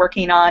you're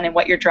working on and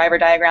what your driver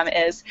diagram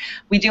is.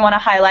 We do want to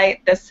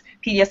highlight this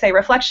PDSA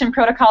reflection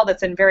protocol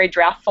that's in very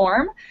draft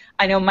form.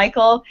 I know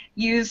Michael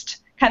used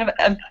kind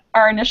of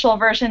our initial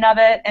version of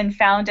it and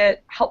found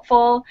it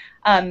helpful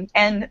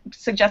and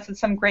suggested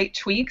some great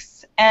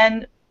tweaks.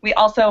 And we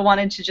also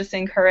wanted to just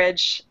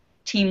encourage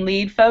team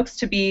lead folks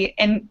to be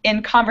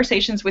in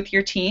conversations with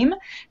your team,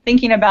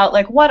 thinking about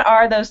like what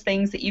are those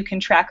things that you can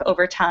track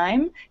over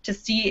time to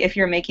see if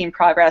you're making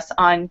progress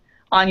on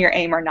your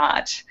aim or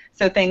not.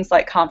 So things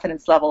like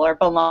confidence level or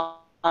belonging,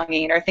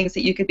 or things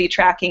that you could be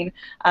tracking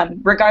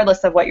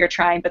regardless of what you're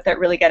trying, but that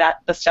really get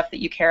at the stuff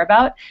that you care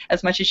about.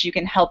 As much as you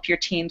can help your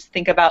teams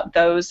think about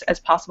those as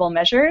possible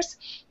measures,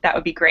 that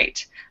would be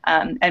great.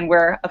 And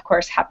we're, of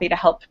course, happy to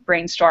help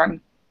brainstorm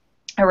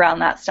around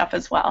that stuff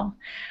as well.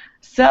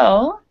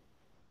 So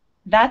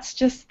that's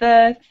just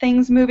the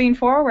things moving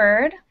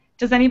forward.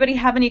 Does anybody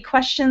have any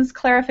questions,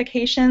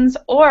 clarifications,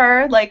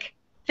 or like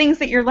things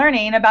that you're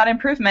learning about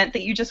improvement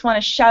that you just want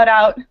to shout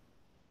out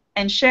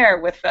and share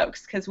with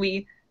folks? Because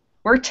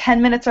we're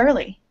 10 minutes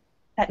early.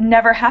 That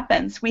never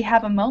happens. We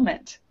have a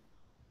moment.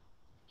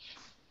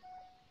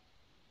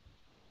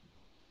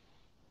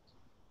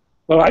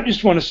 Well, I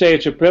just want to say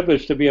it's a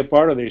privilege to be a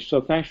part of these,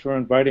 so thanks for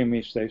inviting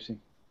me, Stacy.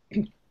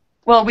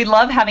 Well, we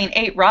love having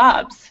 8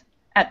 Robs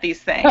at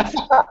these things.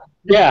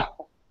 Yeah.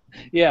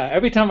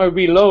 Every time I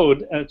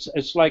reload,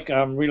 it's like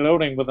I'm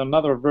reloading with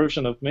another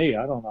version of me.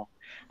 I don't know.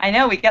 I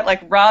know. We get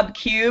like Rob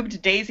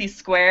cubed, Daisy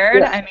squared.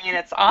 Yeah. I mean,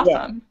 it's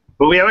awesome. Yeah.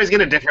 But we always get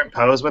a different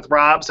pose with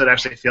Rob, so it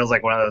actually feels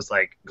like one of those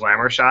like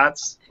glamour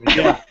shots.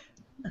 Yeah.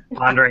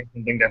 Pondering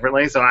something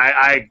differently, so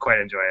I quite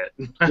enjoy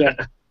it.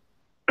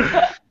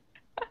 Yeah.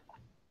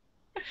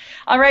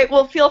 All right,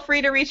 well, feel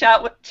free to reach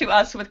out to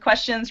us with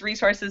questions,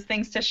 resources,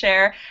 things to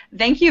share.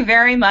 Thank you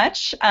very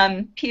much,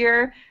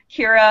 Pierre,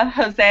 Kira,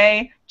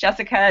 Jose,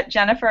 Jessica,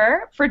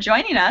 Jennifer, for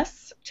joining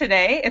us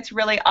today. It's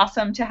really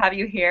awesome to have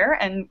you here,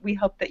 and we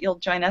hope that you'll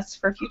join us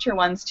for future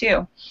ones,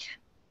 too.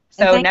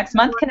 So next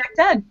month, Connect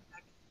Ed.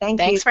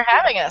 Thanks for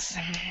having us.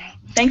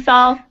 Thanks,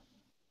 all.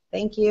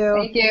 Thank you.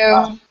 Thank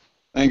you.